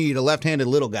 we need a left-handed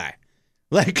little guy.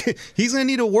 Like, he's going to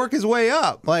need to work his way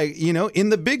up, like, in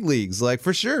the big leagues, like,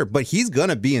 for sure. But he's going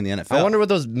to be in the NFL. I wonder what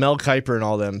those Mel Kiper and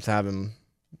all them have him.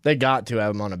 They got to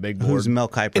have him on a big board. Who's Mel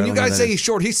Kiper? And I you don't know guys who say that he's is.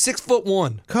 short. He's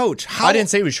 6'1". Coach, how? I didn't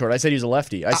say he was short. I said he was a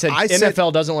lefty. I said I said-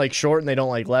 NFL doesn't like short and they don't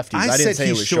like lefties. I didn't said say he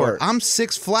he's was short. short. I'm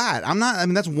 6 flat. I'm not.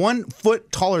 That's 1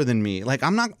 foot taller than me. Like,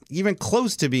 I'm not even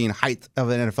close to being height of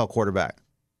an NFL quarterback.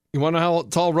 You want to know how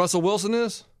tall Russell Wilson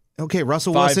is? Okay,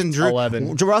 Russell 5'11".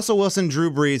 Wilson, Russell Wilson, Drew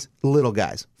Brees, little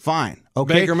guys, fine.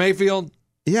 Okay, Baker Mayfield,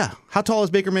 yeah. How tall is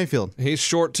Baker Mayfield? he's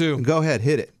short too. Go ahead,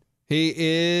 hit it. He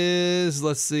is,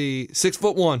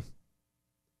 6'1".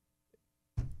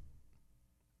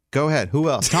 Go ahead. Who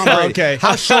else? Tom Brady. Okay.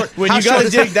 How short? When how you got short to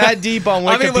is dig that deep on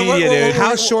I mean, Wikipedia, dude.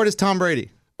 How short is Tom Brady?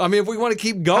 I mean, if we want to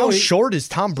keep How going. short is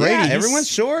Tom Brady? Yeah, He's- everyone's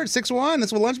short. 6'1".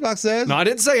 That's what Lunchbox says. No, I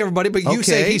didn't say everybody, but you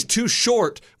say Okay. he's too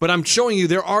short. But I'm showing you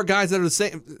there are guys that are the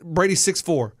same. Brady's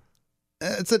 6'4".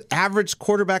 It's an average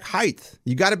quarterback height.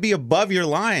 You got to be above your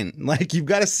line. Like, you've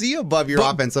got to see above your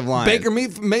But offensive line. Baker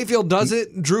Mayfield does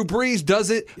it. Drew Brees does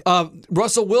it.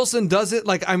 Russell Wilson does it.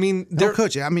 Like, I mean, No,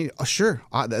 coach. I mean, sure.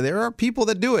 There are people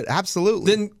that do it.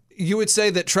 Absolutely. then you would say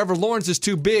that Trevor Lawrence is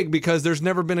too big because there's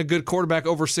never been a good quarterback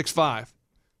over 6'5".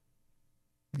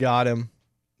 Got him.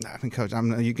 I mean, coach,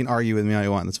 you can argue with me all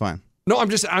you want. That's fine. No,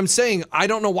 I'm saying I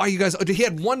don't know why you guys. He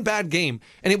had one bad game,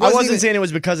 and it I wasn't wasn't even, saying it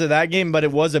was because of that game, but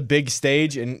it was a big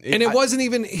stage. And it wasn't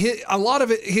even a lot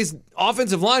of it. His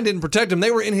offensive line didn't protect him.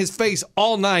 They were in his face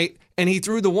all night, and he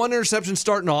threw the one interception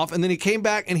starting off, and then he came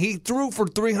back and he threw for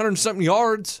 300-something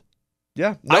yards.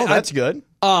 Yeah, no, that's good.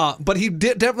 But he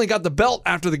definitely got the belt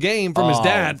after the game from his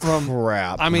dad. From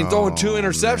crap. I mean, throwing 2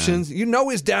 interceptions. Man. You know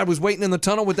his dad was waiting in the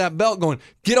tunnel with that belt going,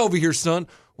 "Get over here, son."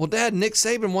 Well, Dad, Nick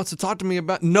Saban wants to talk to me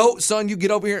about. No, son, you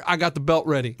get over here. I got the belt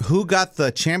ready. Who got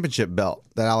the championship belt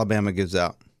that Alabama gives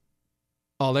out?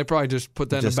 Oh, they probably just put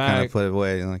that in Just the kind bag. of put it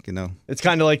away, like, you know. It's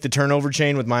kind of like the turnover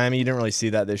chain with Miami. You didn't really see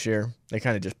that this year. They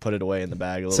kind of just put it away in the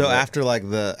bag a little So bit.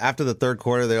 after the third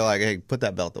quarter, they're like, "Hey, put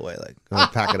that belt away. Like, go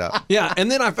ahead, pack it up." Yeah,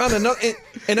 and then I found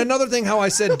another thing how I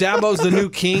said Dabo's the new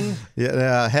king.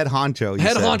 Yeah, head honcho.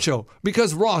 Head honcho.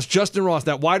 Because Justin Ross,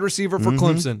 that wide receiver for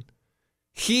Clemson,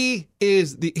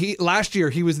 last year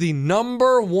he was the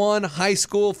number 1 high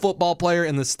school football player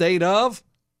in the state of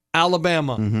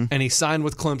Alabama, and he signed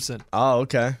with Clemson. Oh,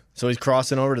 okay. So he's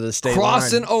crossing over to the state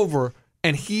Crossing line. over,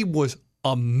 and he was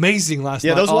amazing last night.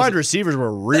 Yeah, those Also, wide receivers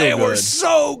were real They good. were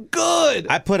so good.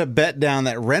 I put a bet down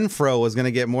that Renfro was going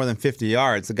to get more than 50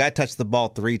 yards. The guy touched the ball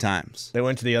 3 times. They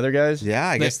went to the other guys? Yeah,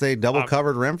 I guess they double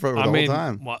covered Renfro the whole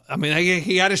time.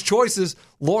 He had his choices.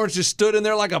 Lawrence just stood in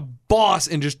there like a boss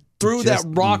and just threw that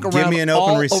rock around. Give me an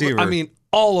open receiver.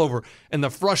 All over. And the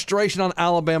frustration on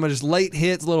Alabama, just late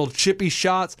hits, little chippy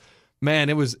shots. Man,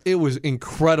 it was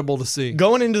incredible to see.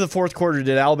 Going into the fourth quarter,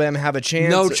 did Alabama have a chance?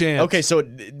 No chance. Okay, so was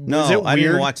No, it weird? I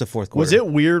didn't watch the fourth quarter. Was it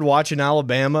weird watching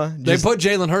Alabama? They put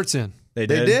Jalen Hurts in. They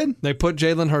They did? did? They put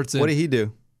Jalen Hurts in. What did he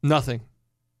do? Nothing.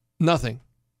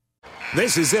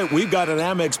 This is it. We've got an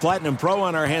Amex Platinum Pro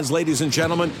on our hands, ladies and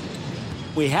gentlemen.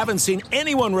 We haven't seen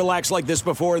anyone relax like this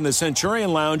before in the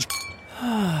Centurion Lounge.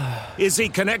 Is he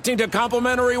connecting to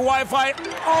complimentary Wi-Fi?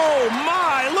 Oh,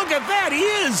 my. Look at that. He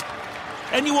is.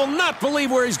 And you will not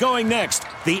believe where he's going next.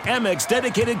 The Amex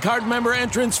dedicated card member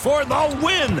entrance for the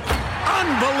win.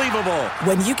 Unbelievable.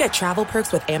 When you get travel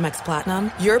perks with Amex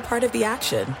Platinum, you're part of the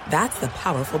action. That's the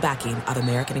powerful backing of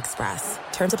American Express.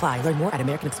 Terms apply. Learn more at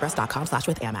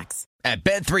americanexpress.com/withAmex. At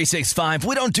Bet365,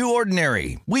 we don't do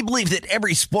ordinary. We believe that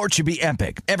every sport should be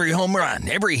epic. Every home run,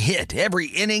 every hit, every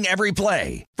inning, every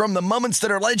play. From the moments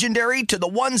that are legendary to the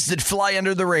ones that fly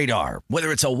under the radar.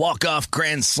 Whether it's a walk-off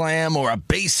grand slam or a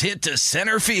base hit to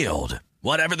center field.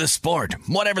 Whatever the sport,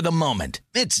 whatever the moment.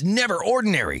 It's never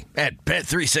ordinary at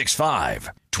Bet365.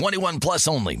 21 plus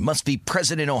only. Must be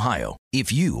present in Ohio.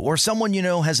 If you or someone you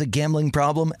know has a gambling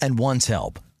problem and wants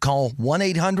help, call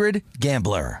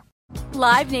 1-800-GAMBLER.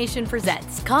 Live Nation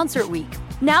presents Concert Week.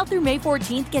 Now through May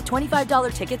 14th, get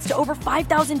 $25 tickets to over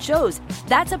 5,000 shows.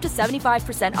 That's up to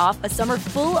 75% off a summer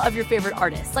full of your favorite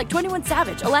artists like 21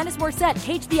 Savage, Alanis Morissette,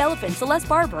 Cage the Elephant, Celeste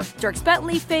Barber, Dierks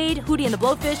Bentley, Fade, Hootie and the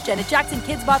Blowfish, Janet Jackson,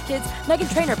 Kidz Bop Kids,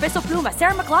 Meghan Trainor, Peso Pluma,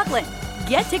 Sarah McLachlan.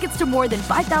 Get tickets to more than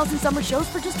 5,000 summer shows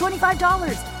for just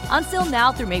 $25. On sale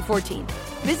now through May 14th.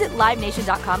 Visit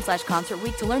LiveNation.com/Concert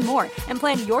Week to learn more and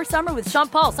plan your summer with Sean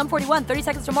Paul, Sum 41, 30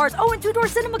 Seconds to Mars, and Two Door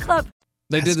Cinema Club.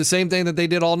 They did the same thing that they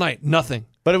did all night. Nothing.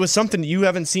 But it was something you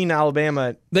haven't seen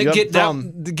Alabama Get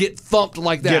thumped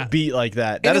like that. Get beat like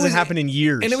that. That doesn't happen in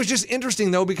years. And it was just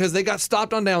interesting, though, because they got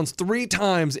stopped on downs 3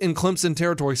 times in Clemson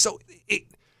territory. So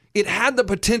it had the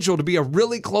potential to be a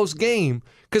really close game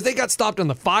because they got stopped on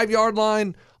the 5-yard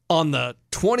line, on the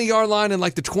 20-yard line, and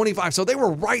like the 25. So they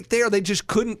were right there. They just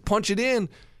couldn't punch it in.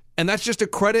 And that's just a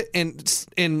credit. And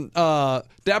Dabo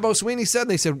Swinney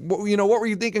said, what were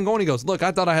you thinking going? He goes, look,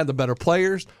 I thought I had the better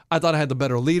players. I thought I had the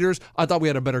better leaders. I thought we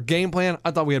had a better game plan.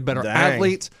 I thought we had better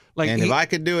athletes. If I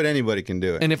could do it, anybody can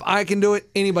do it. And if I can do it,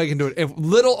 anybody can do it. If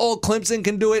little old Clemson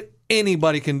can do it,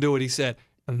 anybody can do it, he said.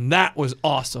 And that was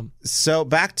awesome. So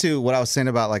back to what I was saying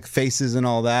about like faces and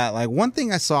all that. Like one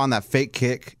thing I saw on that fake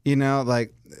kick,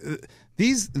 like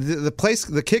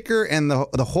the kicker and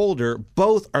the holder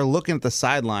both are looking at the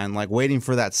sideline, like waiting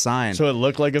for that sign. So it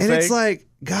looked like a fake. And it's like,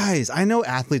 guys, I know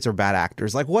athletes are bad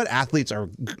actors. Like, what athletes are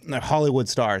Hollywood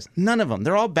stars? None of them.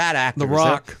 They're all bad actors. The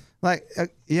Rock.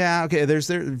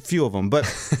 There's a few of them, but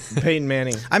Peyton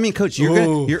Manning. I mean, Coach,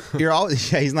 you're all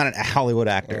he's not a Hollywood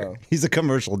actor. He's a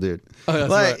commercial dude.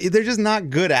 Right. They're just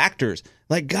not good actors.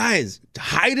 Like, guys,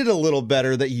 hide it a little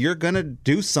better that you're gonna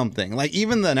do something. Like,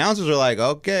 even the announcers are like,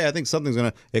 okay, I think something's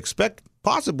gonna expect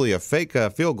possibly a fake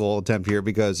field goal attempt here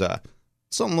because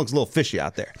something looks a little fishy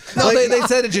out there. No, they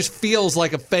said it just feels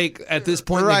like a fake at this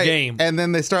point in the game. And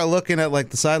then they start looking at like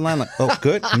the sideline, like, oh,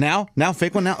 good. Now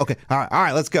fake one now. Okay, all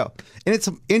right, let's go. And it's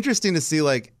interesting to see,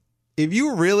 like, if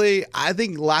you really, I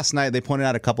think last night they pointed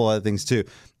out a couple other things too.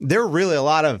 There were really a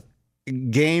lot of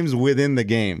games within the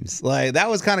games. Like, that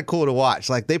was kind of cool to watch.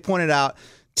 Like, they pointed out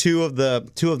two of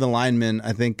the linemen.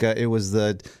 I think it was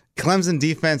the Clemson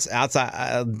defense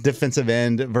outside defensive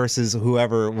end versus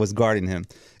whoever was guarding him.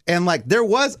 And like there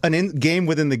was an game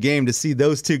within the game to see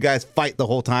those two guys fight the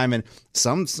whole time, and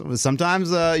sometimes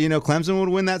Clemson would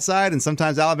win that side, and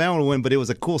sometimes Alabama would win, but it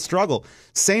was a cool struggle.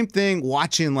 Same thing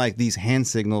watching like these hand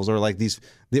signals or like these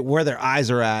where their eyes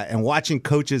are at, and watching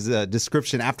coaches'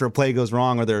 description after a play goes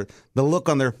wrong or the look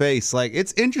on their face. Like,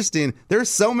 it's interesting. There's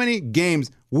so many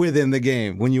games within the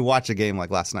game when you watch a game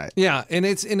like last night. Yeah, and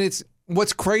it's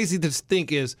what's crazy to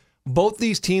think is both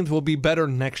these teams will be better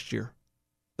next year.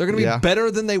 They're going to be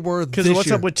better than they were this year. Because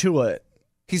what's up with Tua?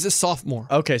 He's a sophomore.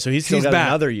 Okay, so he's still got back.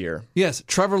 another year. Yes,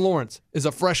 Trevor Lawrence is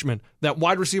a freshman. That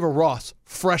wide receiver Ross,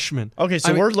 freshman. Okay,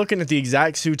 so we're looking at the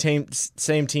exact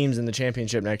same teams in the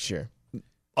championship next year.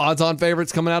 Odds-on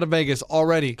favorites coming out of Vegas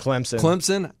already.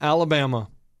 Clemson, Alabama.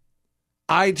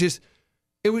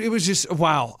 It was just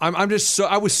wow. I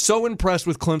was so impressed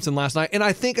with Clemson last night. And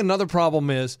I think another problem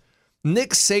is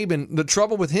Nick Saban. The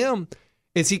trouble with him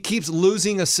is he keeps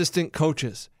losing assistant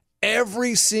coaches.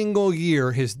 Every single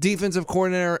year, his defensive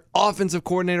coordinator, offensive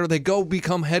coordinator, they go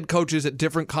become head coaches at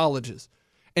different colleges.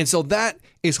 And so that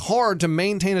is hard to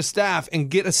maintain a staff and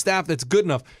get a staff that's good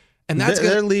enough. And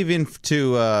they're leaving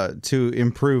to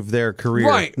improve their career.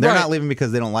 Right, they're not leaving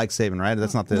because they don't like Saban, right?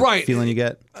 That's not the feeling you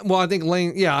get. Well, I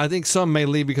think some may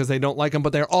leave because they don't like him,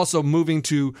 but they're also moving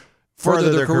to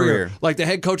further their career. Like the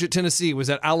head coach at Tennessee was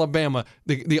at Alabama.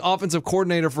 The offensive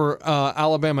coordinator for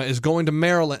Alabama is going to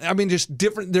Maryland. I mean, just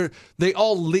different. They're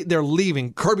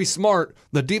leaving. Kirby Smart,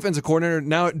 the defensive coordinator,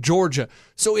 now at Georgia.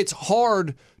 So it's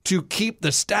hard to keep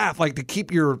the staff, to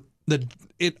keep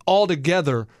it all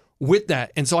together with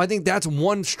that. And so I think that's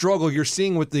one struggle you're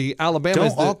seeing with the Alabama.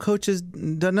 Don't all coaches,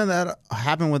 doesn't that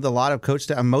happen with a lot of coach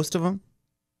staff, most of them?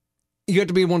 You have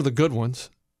to be one of the good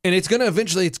ones. And it's going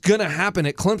to happen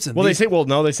at Clemson. Well, they say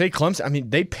Clemson. I mean,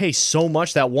 they pay so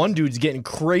much that one dude's getting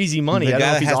crazy money. The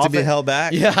guy that has to be held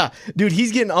back? Yeah. Dude,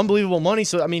 he's getting unbelievable money.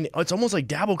 So, I mean, it's almost like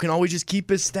Dabo can always just keep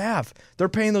his staff. They're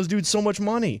paying those dudes so much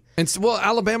money. And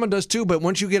Alabama does too, but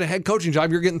once you get a head coaching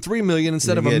job, you're getting $3 million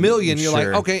instead of $1 million. You're like,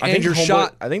 okay, and your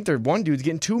shot. I think one dude's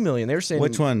getting $2 million. They're saying.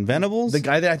 Which one? Venables? The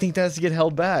guy that I think has to get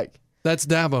held back. That's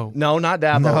Dabo. No, not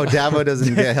Dabo. No, Dabo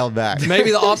doesn't get held back. Maybe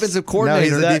the offensive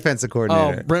coordinator. No, he's the defensive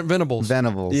coordinator. Oh, Brent Venables.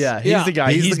 Yeah, he's the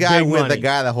guy. He's the guy with the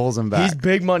guy that holds him back. He's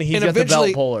big money. He's got the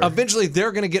belt puller. Eventually,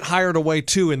 they're going to get hired away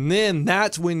too, and then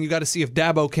that's when you got to see if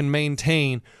Dabo can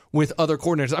maintain with other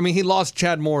coordinators. I mean, he lost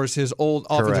Chad Morris, his old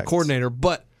offensive coordinator,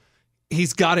 but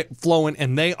he's got it flowing,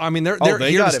 and they're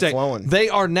here to stay. Flowing. They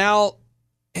are now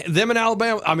them in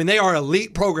Alabama. I mean, they are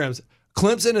elite programs.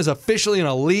 Clemson is officially an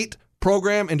elite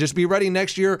program, and just be ready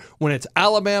next year when it's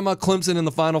Alabama, Clemson in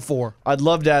the Final Four. I'd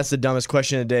love to ask the dumbest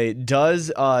question of the day. Does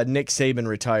Nick Saban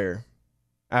retire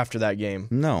after that game?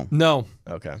 No.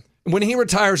 Okay. When he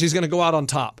retires, he's going to go out on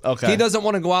top. Okay. He doesn't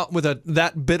want to go out with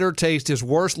that bitter taste, his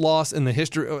worst loss in the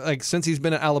history, since he's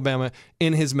been at Alabama,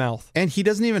 in his mouth. And he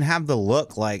doesn't even have the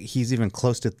look like he's even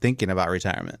close to thinking about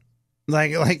retirement.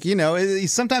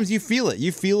 Sometimes you feel it.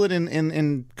 You feel it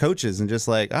in coaches and just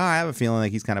I have a feeling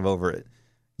like he's kind of over it.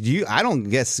 I don't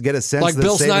get a sense like that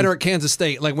Bill Snyder at Kansas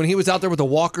State. Like when he was out there with the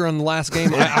walker in the last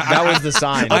game, that was the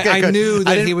sign. I knew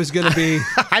that he was going to be.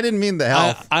 I didn't mean the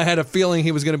health. I had a feeling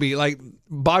he was going to be like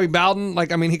Bobby Bowden.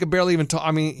 He could barely even talk.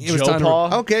 I mean, it was Joe time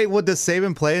Paul? Okay, well, does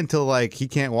Saban play until he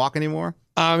can't walk anymore?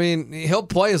 I mean, he'll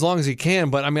play as long as he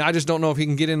can, but I just don't know if he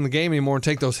can get in the game anymore and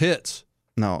take those hits.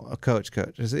 No, coach.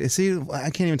 See, I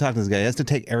can't even talk to this guy. He has to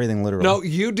take everything literal. No,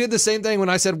 you did the same thing when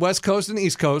I said West Coast and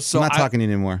East Coast. So I'm not talking to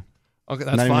you anymore. Okay,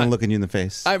 that's I'm not fine. even looking you in the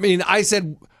face. I mean, I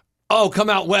said, "Oh, come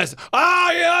out west."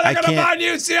 Oh, yeah, they're gonna find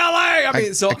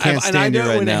UCLA. I knew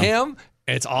in him,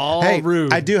 it's all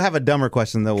rude. I do have a dumber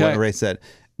question though. What Ray said: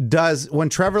 when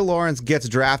Trevor Lawrence gets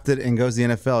drafted and goes to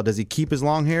the NFL, does he keep his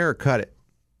long hair or cut it?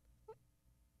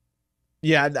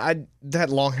 Yeah, that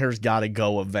long hair's got to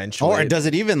go eventually. Or does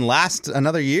it even last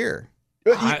another year?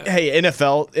 Hey,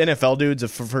 NFL dudes are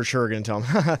for sure going to tell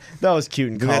him that was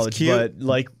cute in college, but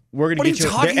we're going to get you.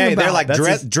 Talking about? They're like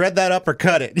dread that up or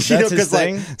cut it. That's his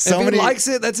thing. If he likes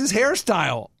it, that's his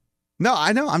hairstyle. No,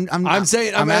 I know. I'm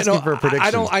saying I'm asking for a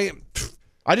prediction.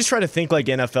 I just try to think like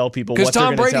NFL people. Because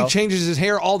Tom Brady changes his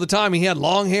hair all the time. He had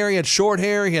long hair. He had short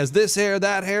hair. He has this hair,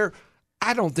 that hair.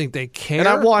 I don't think they care. And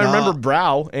I remember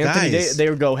brow. Anthony, they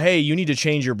would go, "Hey, you need to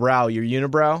change your brow, your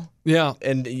unibrow." Yeah.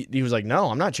 And he was like,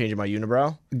 "No, I'm not changing my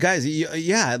unibrow." Guys,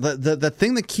 yeah, the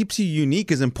thing that keeps you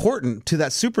unique is important to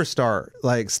that superstar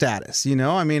status.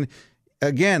 I mean,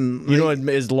 again, what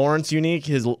is Lawrence unique?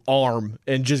 His arm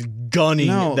and just gunning.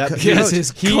 No,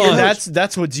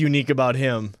 that's what's unique about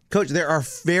him. Coach, there are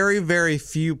very, very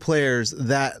few players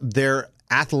that their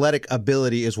athletic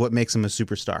ability is what makes them a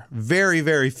superstar. Very,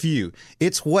 very few.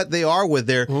 It's what they are with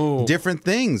their different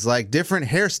things, like different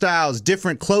hairstyles,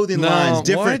 different clothing lines,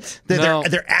 different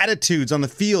their attitudes on the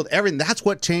field. Everything. That's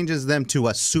what changes them to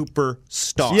a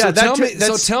superstar. Yeah, tell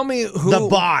me who the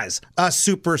Boz, a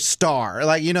superstar.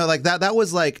 That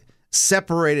was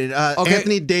separated.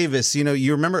 Anthony Davis,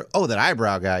 you remember? Oh, that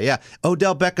eyebrow guy. Yeah.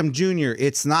 Odell Beckham Jr.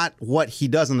 It's not what he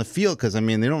does on the field because, they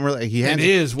don't really.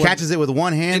 Catches it with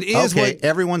one hand.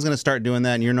 Everyone's going to start doing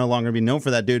that, and you're no longer going to be known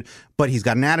for that dude. But he's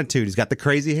got an attitude. He's got the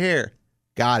crazy hair.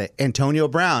 Got it. Antonio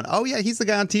Brown. Oh, yeah, he's the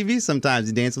guy on TV sometimes.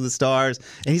 He dances with the stars,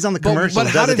 and he's on the commercials. But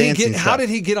how did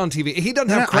he get on TV? He doesn't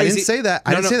have crazy... I didn't say that.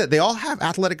 I didn't say that. They all have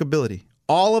athletic ability.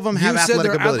 All of them have athletic ability.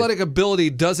 You said their athletic ability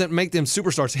doesn't make them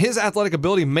superstars. His athletic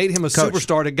ability made him a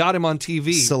superstar that got him on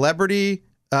TV. Celebrity,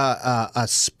 a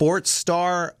sports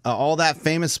star, all that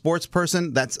famous sports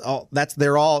person.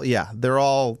 They're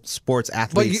all sports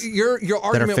athletes. But your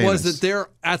argument was that their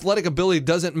athletic ability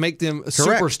doesn't make them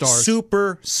superstars.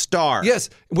 Superstar. Yes,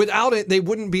 without it, they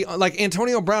wouldn't be like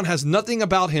Antonio Brown has nothing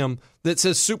about him that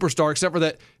says superstar, except for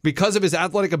that because of his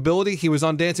athletic ability, he was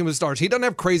on Dancing with the Stars. He doesn't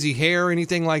have crazy hair or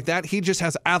anything like that. He just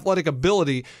has athletic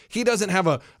ability. He doesn't have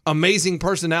a amazing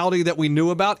personality that we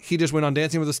knew about. He just went on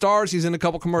Dancing with the Stars. He's in a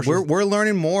couple commercials. We're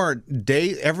learning more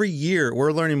every year.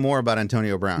 We're learning more about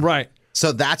Antonio Brown. Right.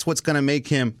 So that's what's going to make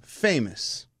him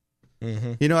famous.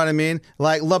 Mm-hmm. You know what I mean?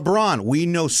 Like LeBron, we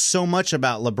know so much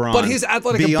about LeBron. But his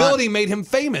athletic ability made him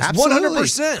famous. Absolutely.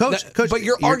 100%. Coach, but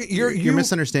you're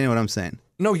misunderstanding what I'm saying.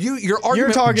 No, your argument.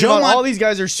 You're talking about all these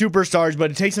guys are superstars, but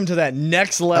it takes them to that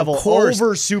next level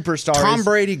over superstars. Tom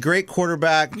Brady, great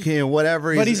quarterback,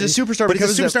 whatever. But he's a superstar. But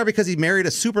he's a superstar because he married a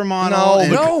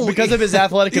supermodel. Because of his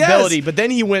athletic ability. But then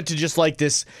he went to just like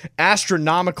this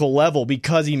astronomical level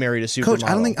because he married a supermodel. Coach,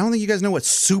 I don't think you guys know what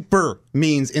super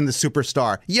means in the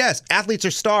superstar. Yes, athletes are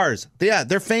stars. Yeah,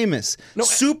 they're famous. No,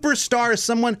 superstar is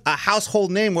a household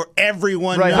name where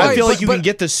everyone knows. I feel like you can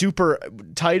get the super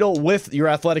title with your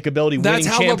athletic ability.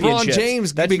 That's how LeBron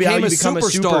James became a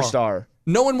superstar.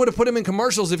 No one would have put him in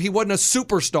commercials if he wasn't a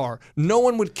superstar. No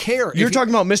one would care. You're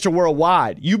talking about Mr.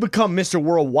 Worldwide. You become Mr.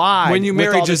 Worldwide when you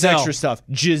marry all Giselle. This extra stuff.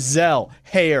 Giselle,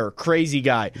 hair, crazy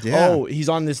guy. Yeah. Oh, he's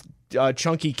on this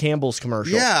Chunky Campbell's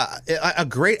commercial. Yeah, a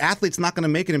great athlete's not going to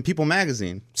make it in People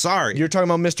magazine. Sorry. You're talking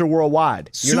about Mr. Worldwide.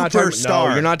 You're not talking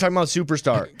about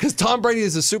superstar. Because Tom Brady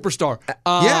is a superstar.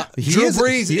 Drew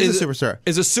Brees is a superstar.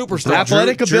 Is a superstar.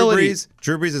 Athletic ability.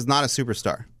 Drew Brees is not a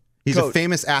superstar. He's a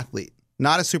famous athlete,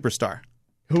 not a superstar.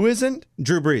 Who isn't?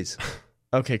 Drew Brees.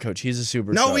 Okay, Coach, he's a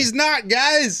superstar. No, he's not,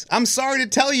 guys. I'm sorry to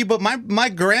tell you, but my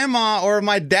grandma or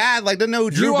my dad doesn't know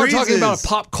who Drew Brees is. You are talking about a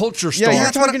pop culture star. Yeah,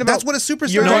 that's what a superstar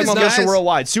is. You're talking about Mr.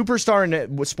 Worldwide. Superstar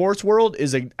in the sports world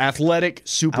is an athletic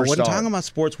superstar. I wasn't talking about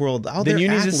sports world. Then you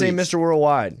need to say Mr.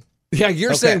 Worldwide. Yeah,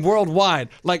 you're saying worldwide,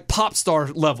 like pop star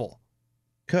level.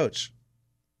 Coach.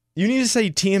 You need to say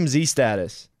TMZ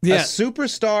status. Yeah. A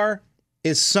superstar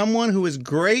is someone who is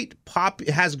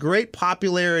has great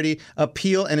popularity,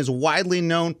 appeal, and is widely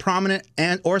known, prominent,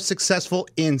 or successful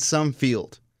in some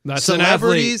field. That's an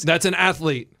athlete. That's an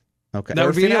athlete. Okay. That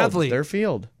would be an athlete. Their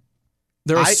field.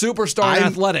 They're a superstar in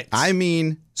athletics. I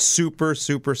mean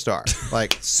superstar.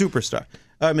 Like superstar.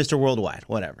 Mr. Worldwide,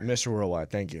 whatever. Mr. Worldwide,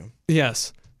 thank you.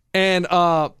 Yes. And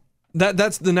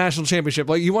that's the national championship.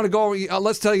 Like you want to go,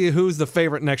 let's tell you who's the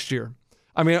favorite next year.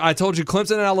 I mean, I told you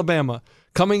Clemson and Alabama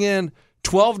coming in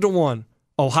 12-1.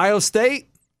 Ohio State,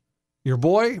 your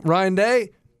boy, Ryan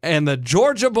Day, and the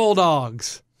Georgia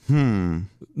Bulldogs.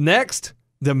 Next,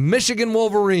 the Michigan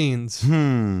Wolverines.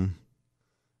 And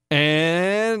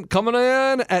coming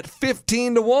in at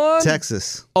 15-1.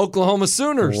 Texas. Oklahoma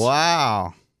Sooners.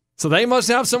 Wow. So they must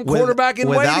have some quarterback in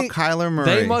without waiting. Kyler Murray.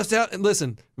 They must have.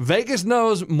 Listen, Vegas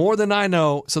knows more than I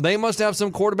know, so they must have some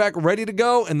quarterback ready to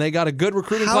go, and they got a good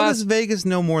recruiting class. How does Vegas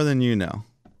know more than you know?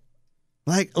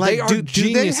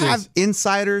 Do they have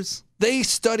insiders? They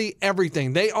study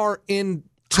everything. They are in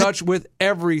touch with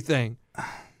everything.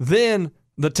 Then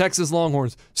the Texas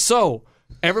Longhorns. So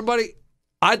everybody,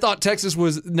 I thought Texas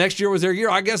next year was their year.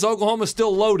 I guess Oklahoma's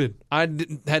still loaded. I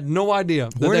had no idea.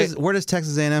 Where does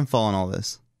Texas A&M fall in all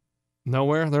this?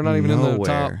 Nowhere. They're not even in the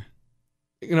top.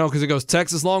 Because it goes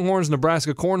Texas Longhorns,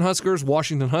 Nebraska Cornhuskers,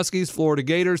 Washington Huskies, Florida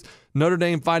Gators, Notre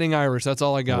Dame Fighting Irish. That's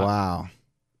all I got. Wow.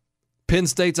 Penn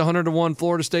State's 100-1,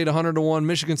 Florida State 100-1,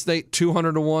 Michigan State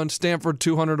 200-1, Stanford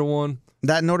 200-1.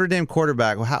 That Notre Dame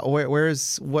quarterback, where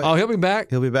is what? Oh, he'll be back.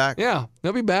 He'll be back? Yeah,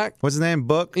 he'll be back. What's his name?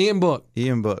 Book? Ian Book.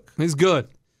 Ian Book. He's good.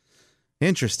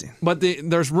 Interesting. But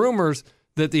there's rumors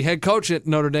that the head coach at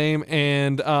Notre Dame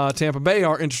and Tampa Bay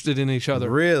are interested in each other.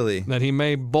 Really? That he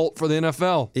may bolt for the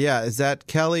NFL. Yeah, is that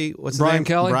Kelly? What's his Brian name?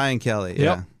 Kelly? Brian Kelly, Yep.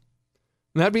 yeah.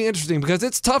 And that'd be interesting because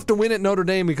it's tough to win at Notre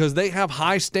Dame because they have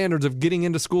high standards of getting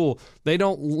into school. They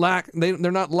don't lack. They're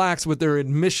not lax with their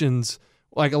admissions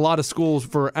like a lot of schools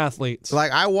for athletes.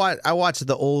 Like I watch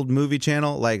the old movie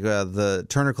channel, like the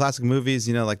Turner Classic Movies.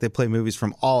 Like they play movies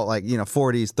from all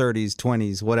 40s, 30s,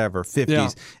 20s, whatever, 50s. Yeah.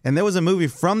 And there was a movie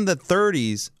from the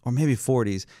 30s or maybe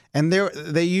 40s, and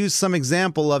they used some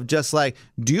example of just like,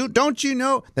 don't you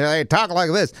know? They talk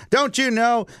like this. Don't you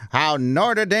know how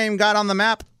Notre Dame got on the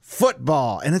map?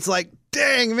 Football. And it's like,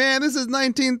 dang man, this is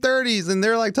 1930s, and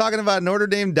they're like talking about Notre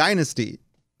Dame dynasty.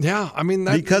 Yeah, I mean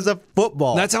because of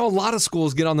football. That's how a lot of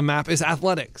schools get on the map is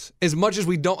athletics. As much as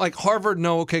we don't like Harvard,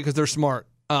 no, okay, because they're smart.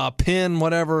 Penn,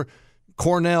 whatever.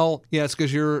 Cornell, yes,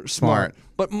 because you're smart.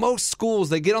 But most schools,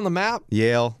 they get on the map.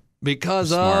 Yale,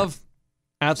 because of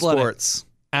athletics. Sports.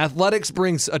 Athletics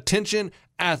brings attention.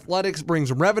 Athletics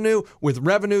brings revenue. With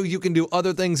revenue, you can do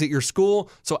other things at your school.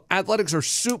 So athletics are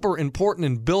super important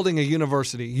in building a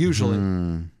university.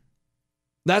 Usually,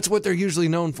 that's what they're usually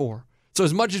known for. So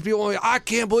as much as people are like, I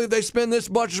can't believe they spend this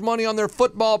much money on their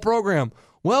football program.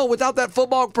 Well, without that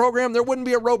football program, there wouldn't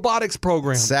be a robotics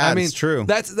program. Sad, it's true.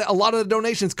 That's a lot of the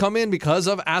donations come in because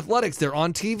of athletics. They're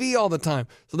on TV all the time.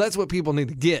 So that's what people need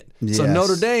to get. Yes. So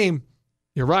Notre Dame,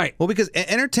 you're right. Well, because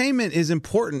entertainment is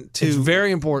important It's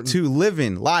very important. to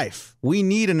living life. We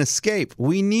need an escape.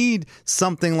 We need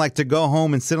something like to go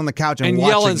home and sit on the couch and watch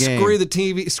yell a and game. scream at the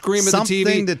TV.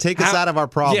 Something to take us out of our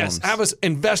problems. Yes, have us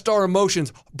invest our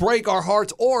emotions, break our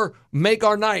hearts, or make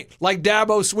our night, like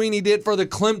Dabo Sweeney did for the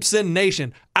Clemson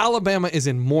Nation. Alabama is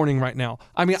in mourning right now.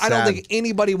 I mean, I don't think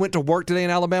anybody went to work today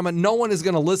in Alabama. No one is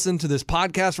going to listen to this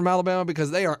podcast from Alabama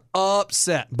because they are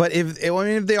upset. But if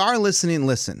they are listening,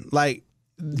 listen. Like,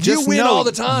 you win all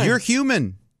the time. You're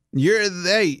human.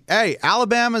 Hey,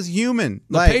 Alabama's human.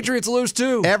 The Patriots lose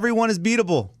too. Everyone is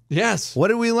beatable. Yes. What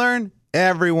did we learn?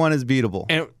 Everyone is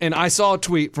beatable. And I saw a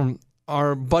tweet from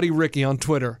our buddy Ricky on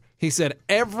Twitter. He said,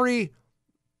 every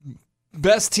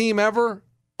best team ever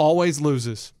always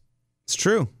loses. It's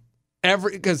true.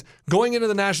 Because going into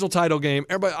the national title game,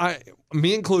 everybody,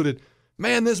 me included,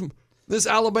 man, this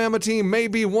Alabama team may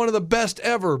be one of the best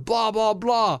ever, blah, blah,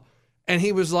 blah. And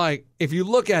he was like, if you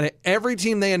look at it, every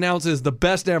team they announce is the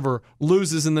best ever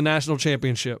loses in the national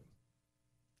championship.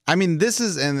 I mean, this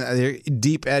is, and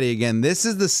Deep Eddie again, this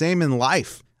is the same in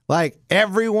life. Like,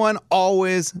 everyone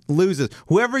always loses.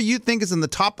 Whoever you think is at the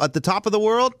top of the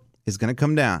world is going to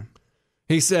come down.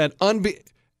 He said,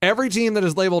 every team that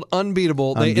is labeled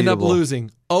unbeatable, they end up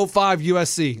losing. 05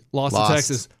 USC, lost to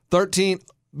Texas. 13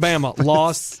 Bama,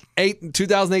 lost.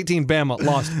 2018 Bama,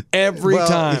 lost every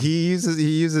time. He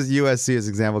uses USC as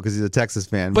example because he's a Texas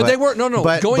fan. But they were,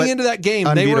 going into that game,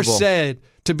 unbeatable. They were said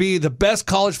to be the best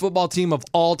college football team of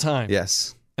all time.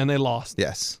 Yes. And they lost.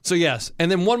 Yes. So, yes.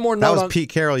 And then one more note. That was Pete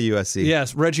Carroll, USC.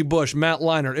 Yes. Reggie Bush, Matt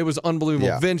Leinart. It was unbelievable.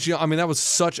 Yeah. Vince Young. I mean, that was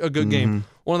such a good game.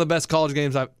 One of the best college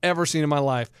games I've ever seen in my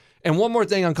life. And one more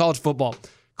thing on college football.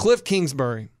 Cliff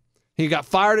Kingsbury, he got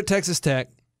fired at Texas Tech.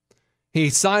 He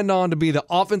signed on to be the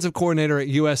offensive coordinator at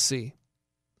USC.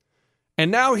 And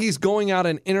now he's going out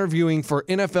and interviewing for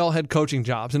NFL head coaching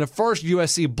jobs. And at first,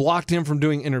 USC blocked him from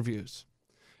doing interviews.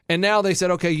 And now they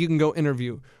said, okay, you can go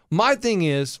interview. My thing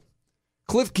is,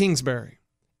 Cliff Kingsbury,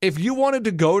 if you wanted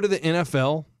to go to the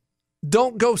NFL,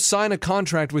 don't go sign a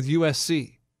contract with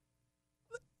USC.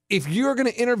 If you're going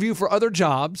to interview for other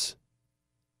jobs,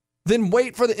 then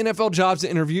wait for the NFL jobs to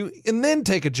interview and then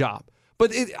take a job.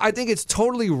 But I think it's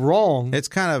totally wrong. It's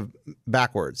kind of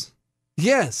backwards.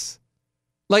 Yes.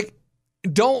 Like,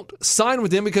 don't sign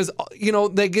with them because,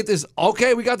 they get this,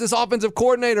 okay, we got this offensive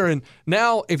coordinator. And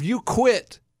now if you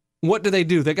quit, what do?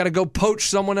 They got to go poach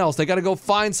someone else. They got to go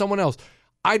find someone else.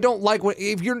 I don't like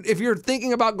if you're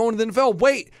thinking about going to the NFL,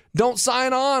 wait, don't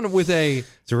sign on with a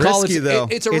It's risky, college. though.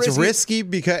 It's risky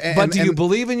because. But do you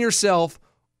believe in yourself?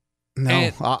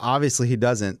 No, obviously he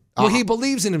doesn't. Well, he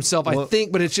believes in himself, I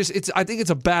think, but I think it's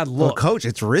a bad look. Well, Coach,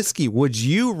 it's risky. Would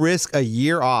you risk a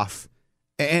year off?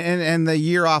 And the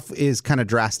year off is kind of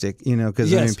drastic,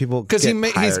 because people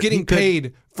he's getting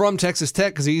paid from Texas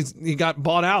Tech because he got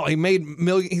bought out. He made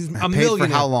he's a millionaire.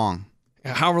 For how long?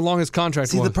 However long his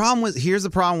contract was. Here's the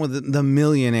problem with the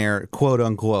millionaire, quote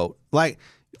unquote. Like,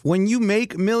 when you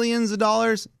make millions of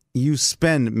dollars, you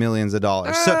spend millions of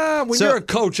dollars. When you're a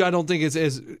coach, I don't think it's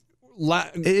as.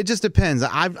 It just depends.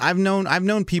 I've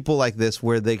known people like this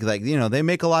where they they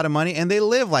make a lot of money and they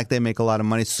live like they make a lot of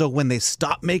money. So when they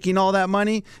stop making all that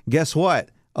money, guess what?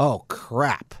 Oh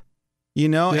crap.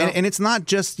 And it's not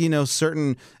just,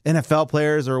 certain NFL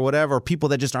players or whatever, people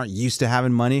that just aren't used to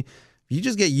having money. You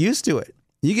just get used to it.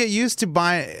 You get used to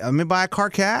let me buy a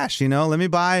car cash, let me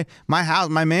buy my house,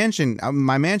 my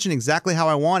mansion exactly how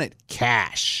I want it,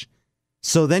 cash.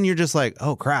 So then you're just like,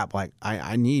 oh crap, like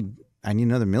I need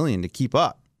another million to keep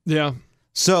up. Yeah.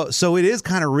 So it is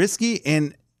kind of risky.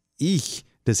 And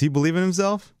does he believe in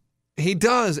himself? He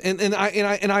does, and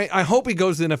I hope he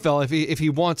goes to the NFL if he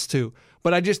wants to.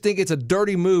 But I just think it's a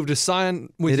dirty move to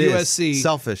sign with USC.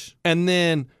 Selfish. And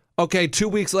then, okay, 2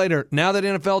 weeks later, now that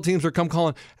NFL teams are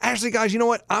calling, actually, guys, you know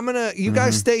what? You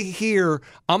guys stay here.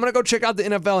 I'm gonna go check out the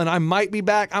NFL, and I might be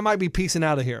back. I might be peacing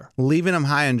out of here, leaving them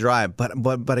high and dry.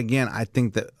 But again, I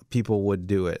think that people would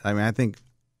do it. I mean, I think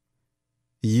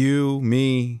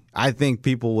I think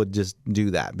people would just do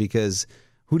that because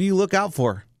who do you look out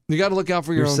for? You got to look out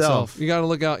for your own self. You got to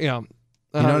look out. Yeah.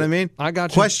 You know what I mean? I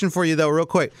got you. Question for you, though, real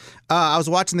quick. I was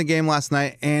watching the game last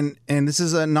night, and this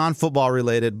is a non-football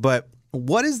related, but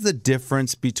what is the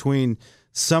difference between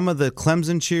some of the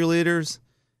Clemson cheerleaders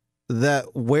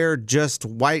that wear just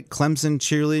white Clemson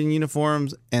cheerleading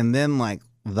uniforms and then like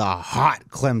the hot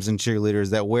Clemson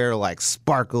cheerleaders that wear like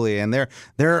sparkly and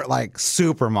they're like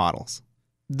supermodels?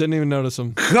 Didn't even notice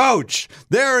them. Coach,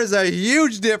 there is a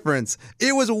huge difference.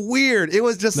 It was weird. It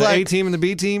was just the like A team and the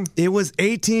B team? It was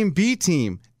A team, B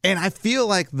team. And I feel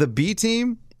like the B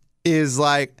team is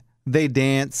like they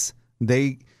dance,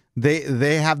 they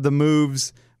have the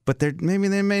moves, but maybe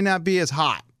they may not be as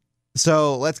hot.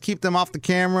 So let's keep them off the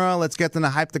camera. Let's get them to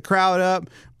hype the crowd up.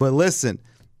 But listen,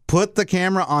 put the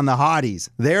camera on the hotties.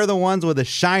 They're the ones with the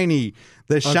shiny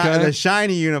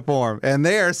uniform, and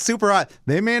they are super hot.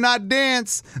 They may not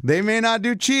dance, they may not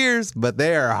do cheers, but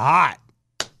they are hot.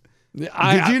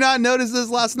 Did you not notice this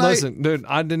last night? Listen, dude,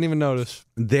 I didn't even notice.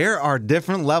 There are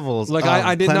different levels. Like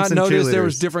I did not notice there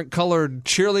was different colored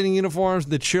cheerleading uniforms.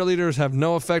 The cheerleaders have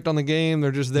no effect on the game.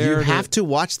 They're just there. You have to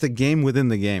watch the game within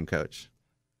the game, Coach.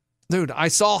 Dude, I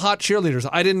saw hot cheerleaders.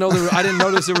 I didn't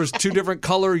notice there was two different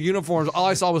color uniforms. All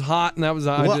I saw was hot, and that was.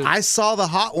 I saw the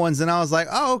hot ones, and I was like,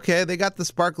 "Oh, okay." They got the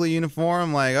sparkly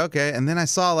uniform, like okay. And then I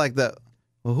saw like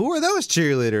who are those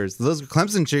cheerleaders? Those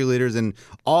Clemson cheerleaders in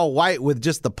all white with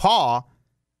just the paw.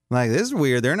 Like this is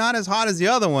weird. They're not as hot as the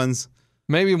other ones.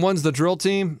 Maybe one's the drill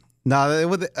team. No,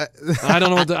 I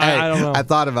don't know. I don't know. I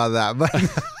thought about that, but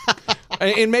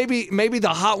and maybe the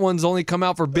hot ones only come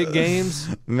out for big games.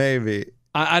 Maybe.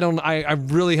 I don't. I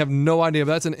really have no idea.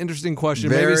 But that's an interesting question.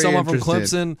 Maybe someone from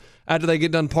Clemson, after they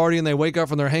get done partying, they wake up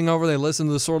from their hangover, they listen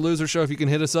to the Sore Loser Show. If you can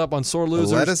hit us up on Sore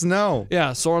Losers, let us know.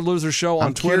 Yeah, Sore Loser Show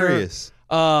on Twitter. Curious.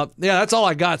 Yeah, that's all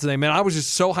I got today, man. I was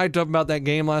just so hyped up about that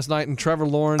game last night and Trevor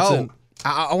Lawrence. Oh,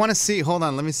 I want to see. Hold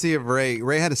on, let me see if Ray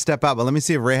had to step out, but let me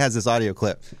see if Ray has this audio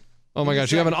clip. Oh my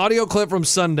gosh, you have an audio clip from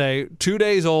Sunday, 2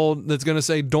 days old, that's going to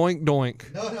say doink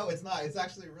doink. No, it's not. It's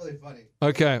actually really funny.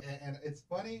 Okay. And it's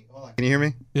funny. Hold on. Can you hear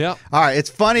me? Yeah. All right. It's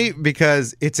funny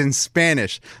because it's in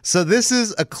Spanish. So this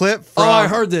is a clip from. Oh, I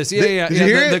heard this. Yeah. Did you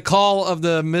hear it? The call of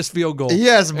the missed field goal.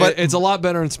 Yes, but it's a lot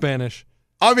better in Spanish.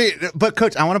 I mean, but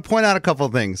Coach, I want to point out a couple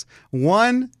of things.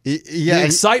 One, the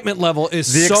excitement level is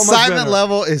so much better. The excitement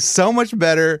level is so much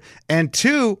better. And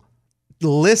two,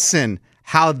 listen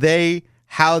how they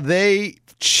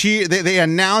cheer. They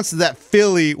announced that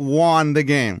Philly won the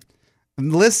game.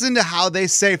 Listen to how they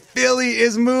say Philly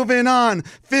is moving on.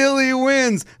 Philly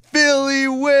wins. Philly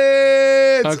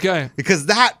wins. Okay. Because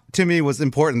that to me was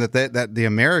important that the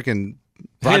American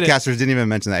broadcasters didn't even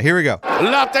mention that. Here we go.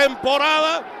 La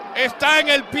temporada está en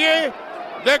el pie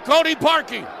de Cody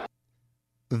Parkey.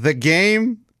 The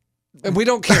game. And we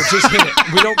don't care. Just hit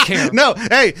it. We don't care. No,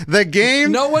 hey, the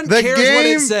game. No one cares what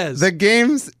it says. The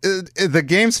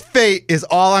game's fate is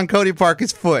all on Cody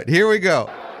Parkey's foot. Here we go.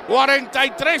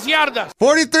 43 yardas.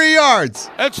 43 yards.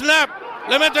 El snap.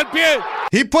 Le mete el pie.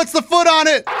 He puts the foot on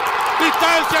it.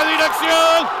 Distancia,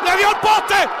 dirección. Le dio el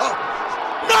poste.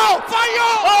 No, falló.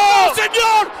 Oh. No,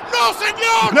 señor. No,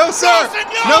 señor. No, sir. No,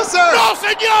 señor. No, sir. No,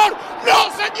 señor. No,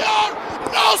 señor.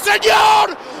 No,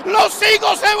 señor. Los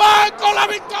Eagles se van con la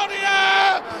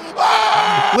victoria.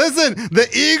 Ah! Listen, the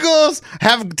Eagles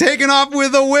have taken off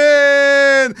with a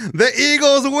win. The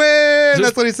Eagles win.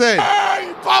 That's what he's saying.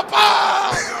 Hey,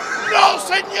 papá. No,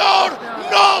 señor.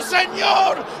 No,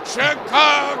 señor.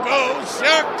 Chicago,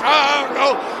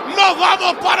 Chicago. Nos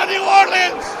vamos para New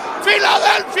Orleans.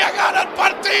 Filadelfia gana el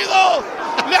partido.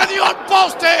 Le dio el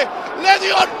poste.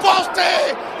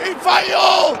 Y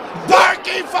falló.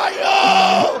 Parkey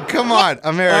falló. Come on,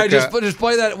 America. All right, just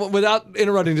play that without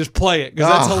interrupting. Just play it,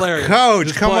 because that's hilarious. Coach,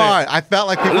 just come on. I felt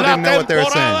like people didn't know what they were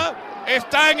saying. La temporada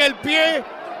está en el pie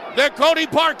de Cody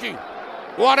Parkey.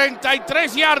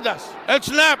 43 yardas. El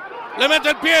snap. Le mete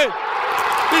el pie.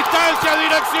 Distancia,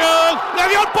 dirección. Le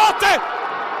dio el poste.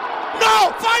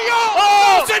 ¡No! ¡Falló!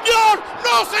 ¡Oh! ¡No, señor!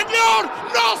 ¡No, señor!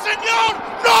 ¡No, señor!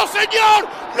 ¡No, señor!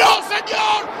 ¡No,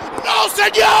 señor! ¡No,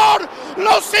 señor!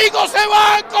 ¡Los Eagles se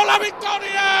van con la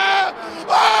victoria!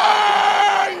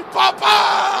 ¡Ay,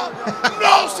 papá!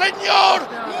 ¡No, No, señor.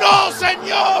 No,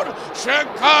 señor.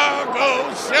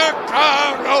 Chicago,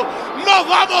 Chicago. Nos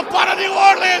vamos para New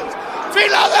Orleans.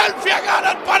 Filadelfia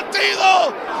gana el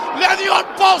partido. Le dio al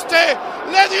poste.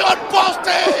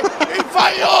 Y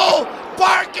falló.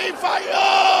 Parky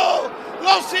falló.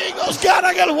 Los Eagles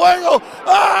ganan el juego.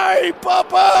 ¡Ay,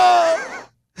 papá!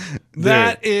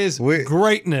 That is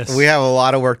greatness. We have a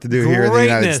lot of work to do here in the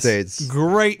United States.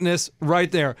 Greatness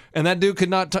right there. And that dude he's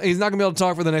not going to be able to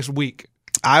talk for the next week.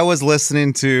 I was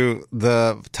listening to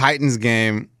the Titans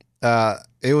game.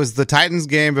 It was the Titans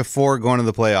game before going to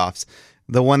the playoffs.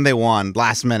 The one they won,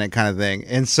 last minute kind of thing.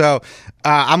 And so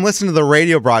I'm listening to the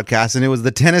radio broadcast, and it was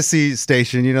the Tennessee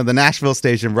station, the Nashville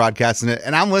station broadcasting it.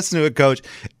 And I'm listening to it, Coach,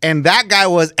 and that guy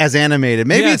was as animated.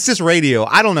 Maybe it's just radio.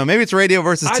 I don't know. Maybe it's radio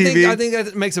versus TV. I think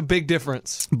that makes a big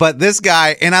difference. But this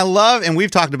guy, and I love, and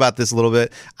we've talked about this a little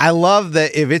bit, I love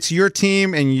that if it's your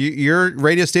team and your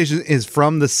radio station is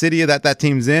from the city that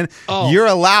team's in, you're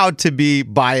allowed to be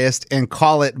biased and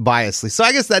call it biasly. So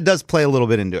I guess that does play a little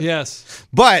bit into it. Yes.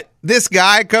 But this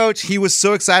guy, Coach, he was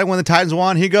so excited when the Titans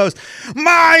won. He goes,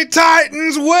 "My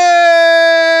Titans win!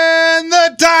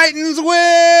 The Titans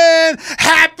win!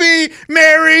 Happy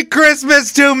Merry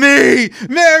Christmas to me!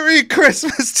 Merry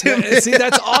Christmas to me!" See,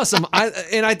 that's awesome.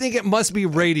 I think it must be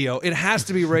radio. It has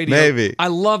to be radio. Maybe. I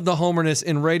love the homerness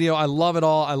in radio. I love it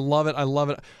all. I love it.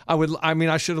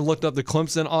 I should have looked up the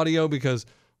Clemson audio because,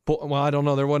 I don't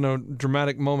know. There wasn't a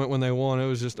dramatic moment when they won. It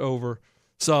was just over.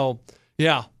 So,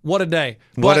 yeah, what a day.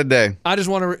 What a day. I just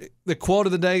want to, the quote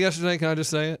of the day yesterday, can I just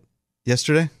say it?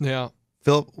 Yesterday? Yeah.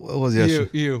 Philip, what was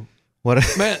yesterday? You. What?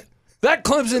 Man, that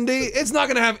Clemson D, it's not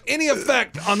going to have any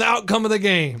effect on the outcome of the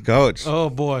game. Coach.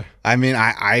 Oh, boy. I mean,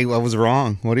 I was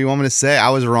wrong. What do you want me to say? I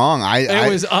was wrong.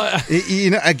 It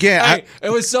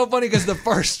was so funny because the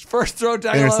first throw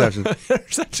tackle,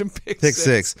 interception, pick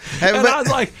six. I was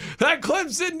like, that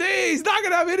Clemson D, he's not going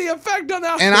to have any effect on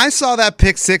that. And I saw that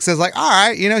pick six as like, all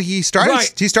right, he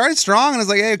started strong, and I was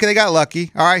like, hey, okay, they got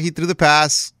lucky. All right, he threw the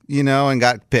pass. And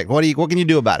got picked. What can you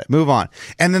do about it? Move on.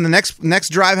 And then the next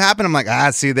drive happened. I'm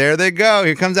like, see, there they go.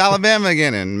 Here comes Alabama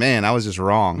again. And man, I was just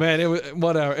wrong. Man, it was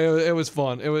whatever. It was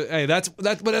fun. That's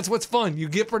what's fun. You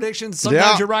get predictions.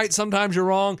 Sometimes you're right. Sometimes you're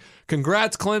wrong.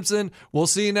 Congrats, Clemson. We'll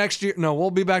see you next year. No,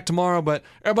 we'll be back tomorrow. But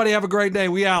everybody have a great day.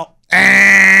 We out.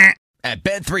 At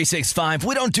Bet365,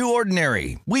 we don't do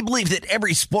ordinary. We believe that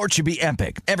every sport should be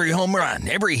epic. Every home run,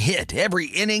 every hit, every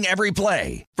inning, every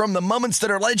play. From the moments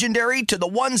that are legendary to the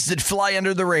ones that fly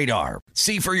under the radar.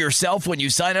 See for yourself when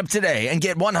you sign up today and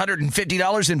get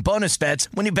 $150 in bonus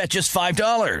bets when you bet just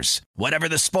 $5. Whatever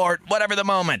the sport, whatever the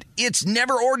moment, it's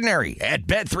never ordinary at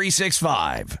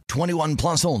Bet365. 21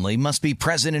 plus only. Must be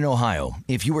present in Ohio.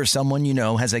 If you or someone you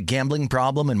know has a gambling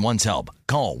problem and wants help,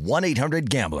 call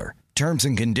 1-800-GAMBLER. Terms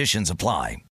and conditions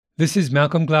apply. This is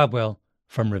Malcolm Gladwell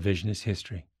from Revisionist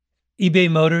History. eBay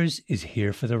Motors is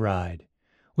here for the ride.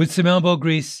 With some elbow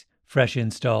grease, fresh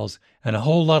installs, and a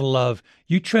whole lot of love,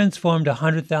 you transformed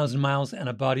 100,000 miles and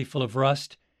a body full of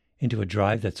rust into a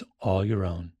drive that's all your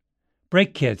own.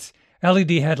 Brake kits,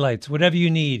 LED headlights, whatever you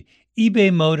need,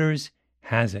 eBay Motors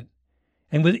has it.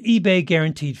 And with eBay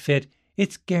Guaranteed Fit,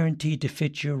 it's guaranteed to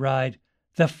fit your ride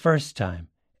the first time,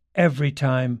 every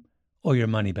time, or your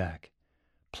money back.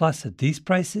 Plus, at these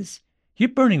prices, you're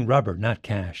burning rubber, not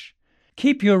cash.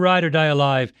 Keep your ride or die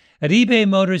alive at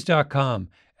ebaymotors.com.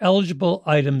 Eligible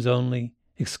items only.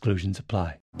 Exclusions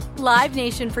apply. Live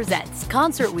Nation presents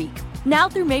Concert Week. Now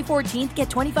through May 14th, get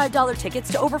 $25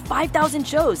 tickets to over 5,000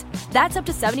 shows. That's up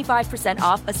to 75%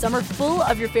 off a summer full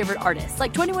of your favorite artists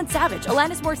like 21 Savage,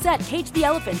 Alanis Morissette, Cage the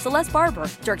Elephant, Celeste Barber,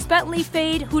 Dierks Bentley,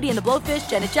 Fade, Hootie and the Blowfish,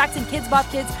 Janet Jackson, Kids Bop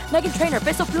Kids, Meghan Trainor,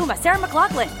 Peso Pluma, Sarah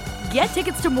McLachlan. Get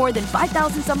tickets to more than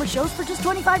 5,000 summer shows for just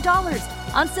 $25.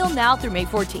 Until now through May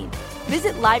 14th.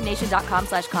 Visit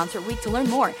LiveNation.com/Concert Week to learn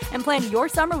more and plan your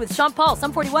summer with Sean Paul,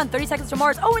 Sum 41, 30 Seconds to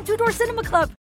Mars, and Two Door Cinema Club.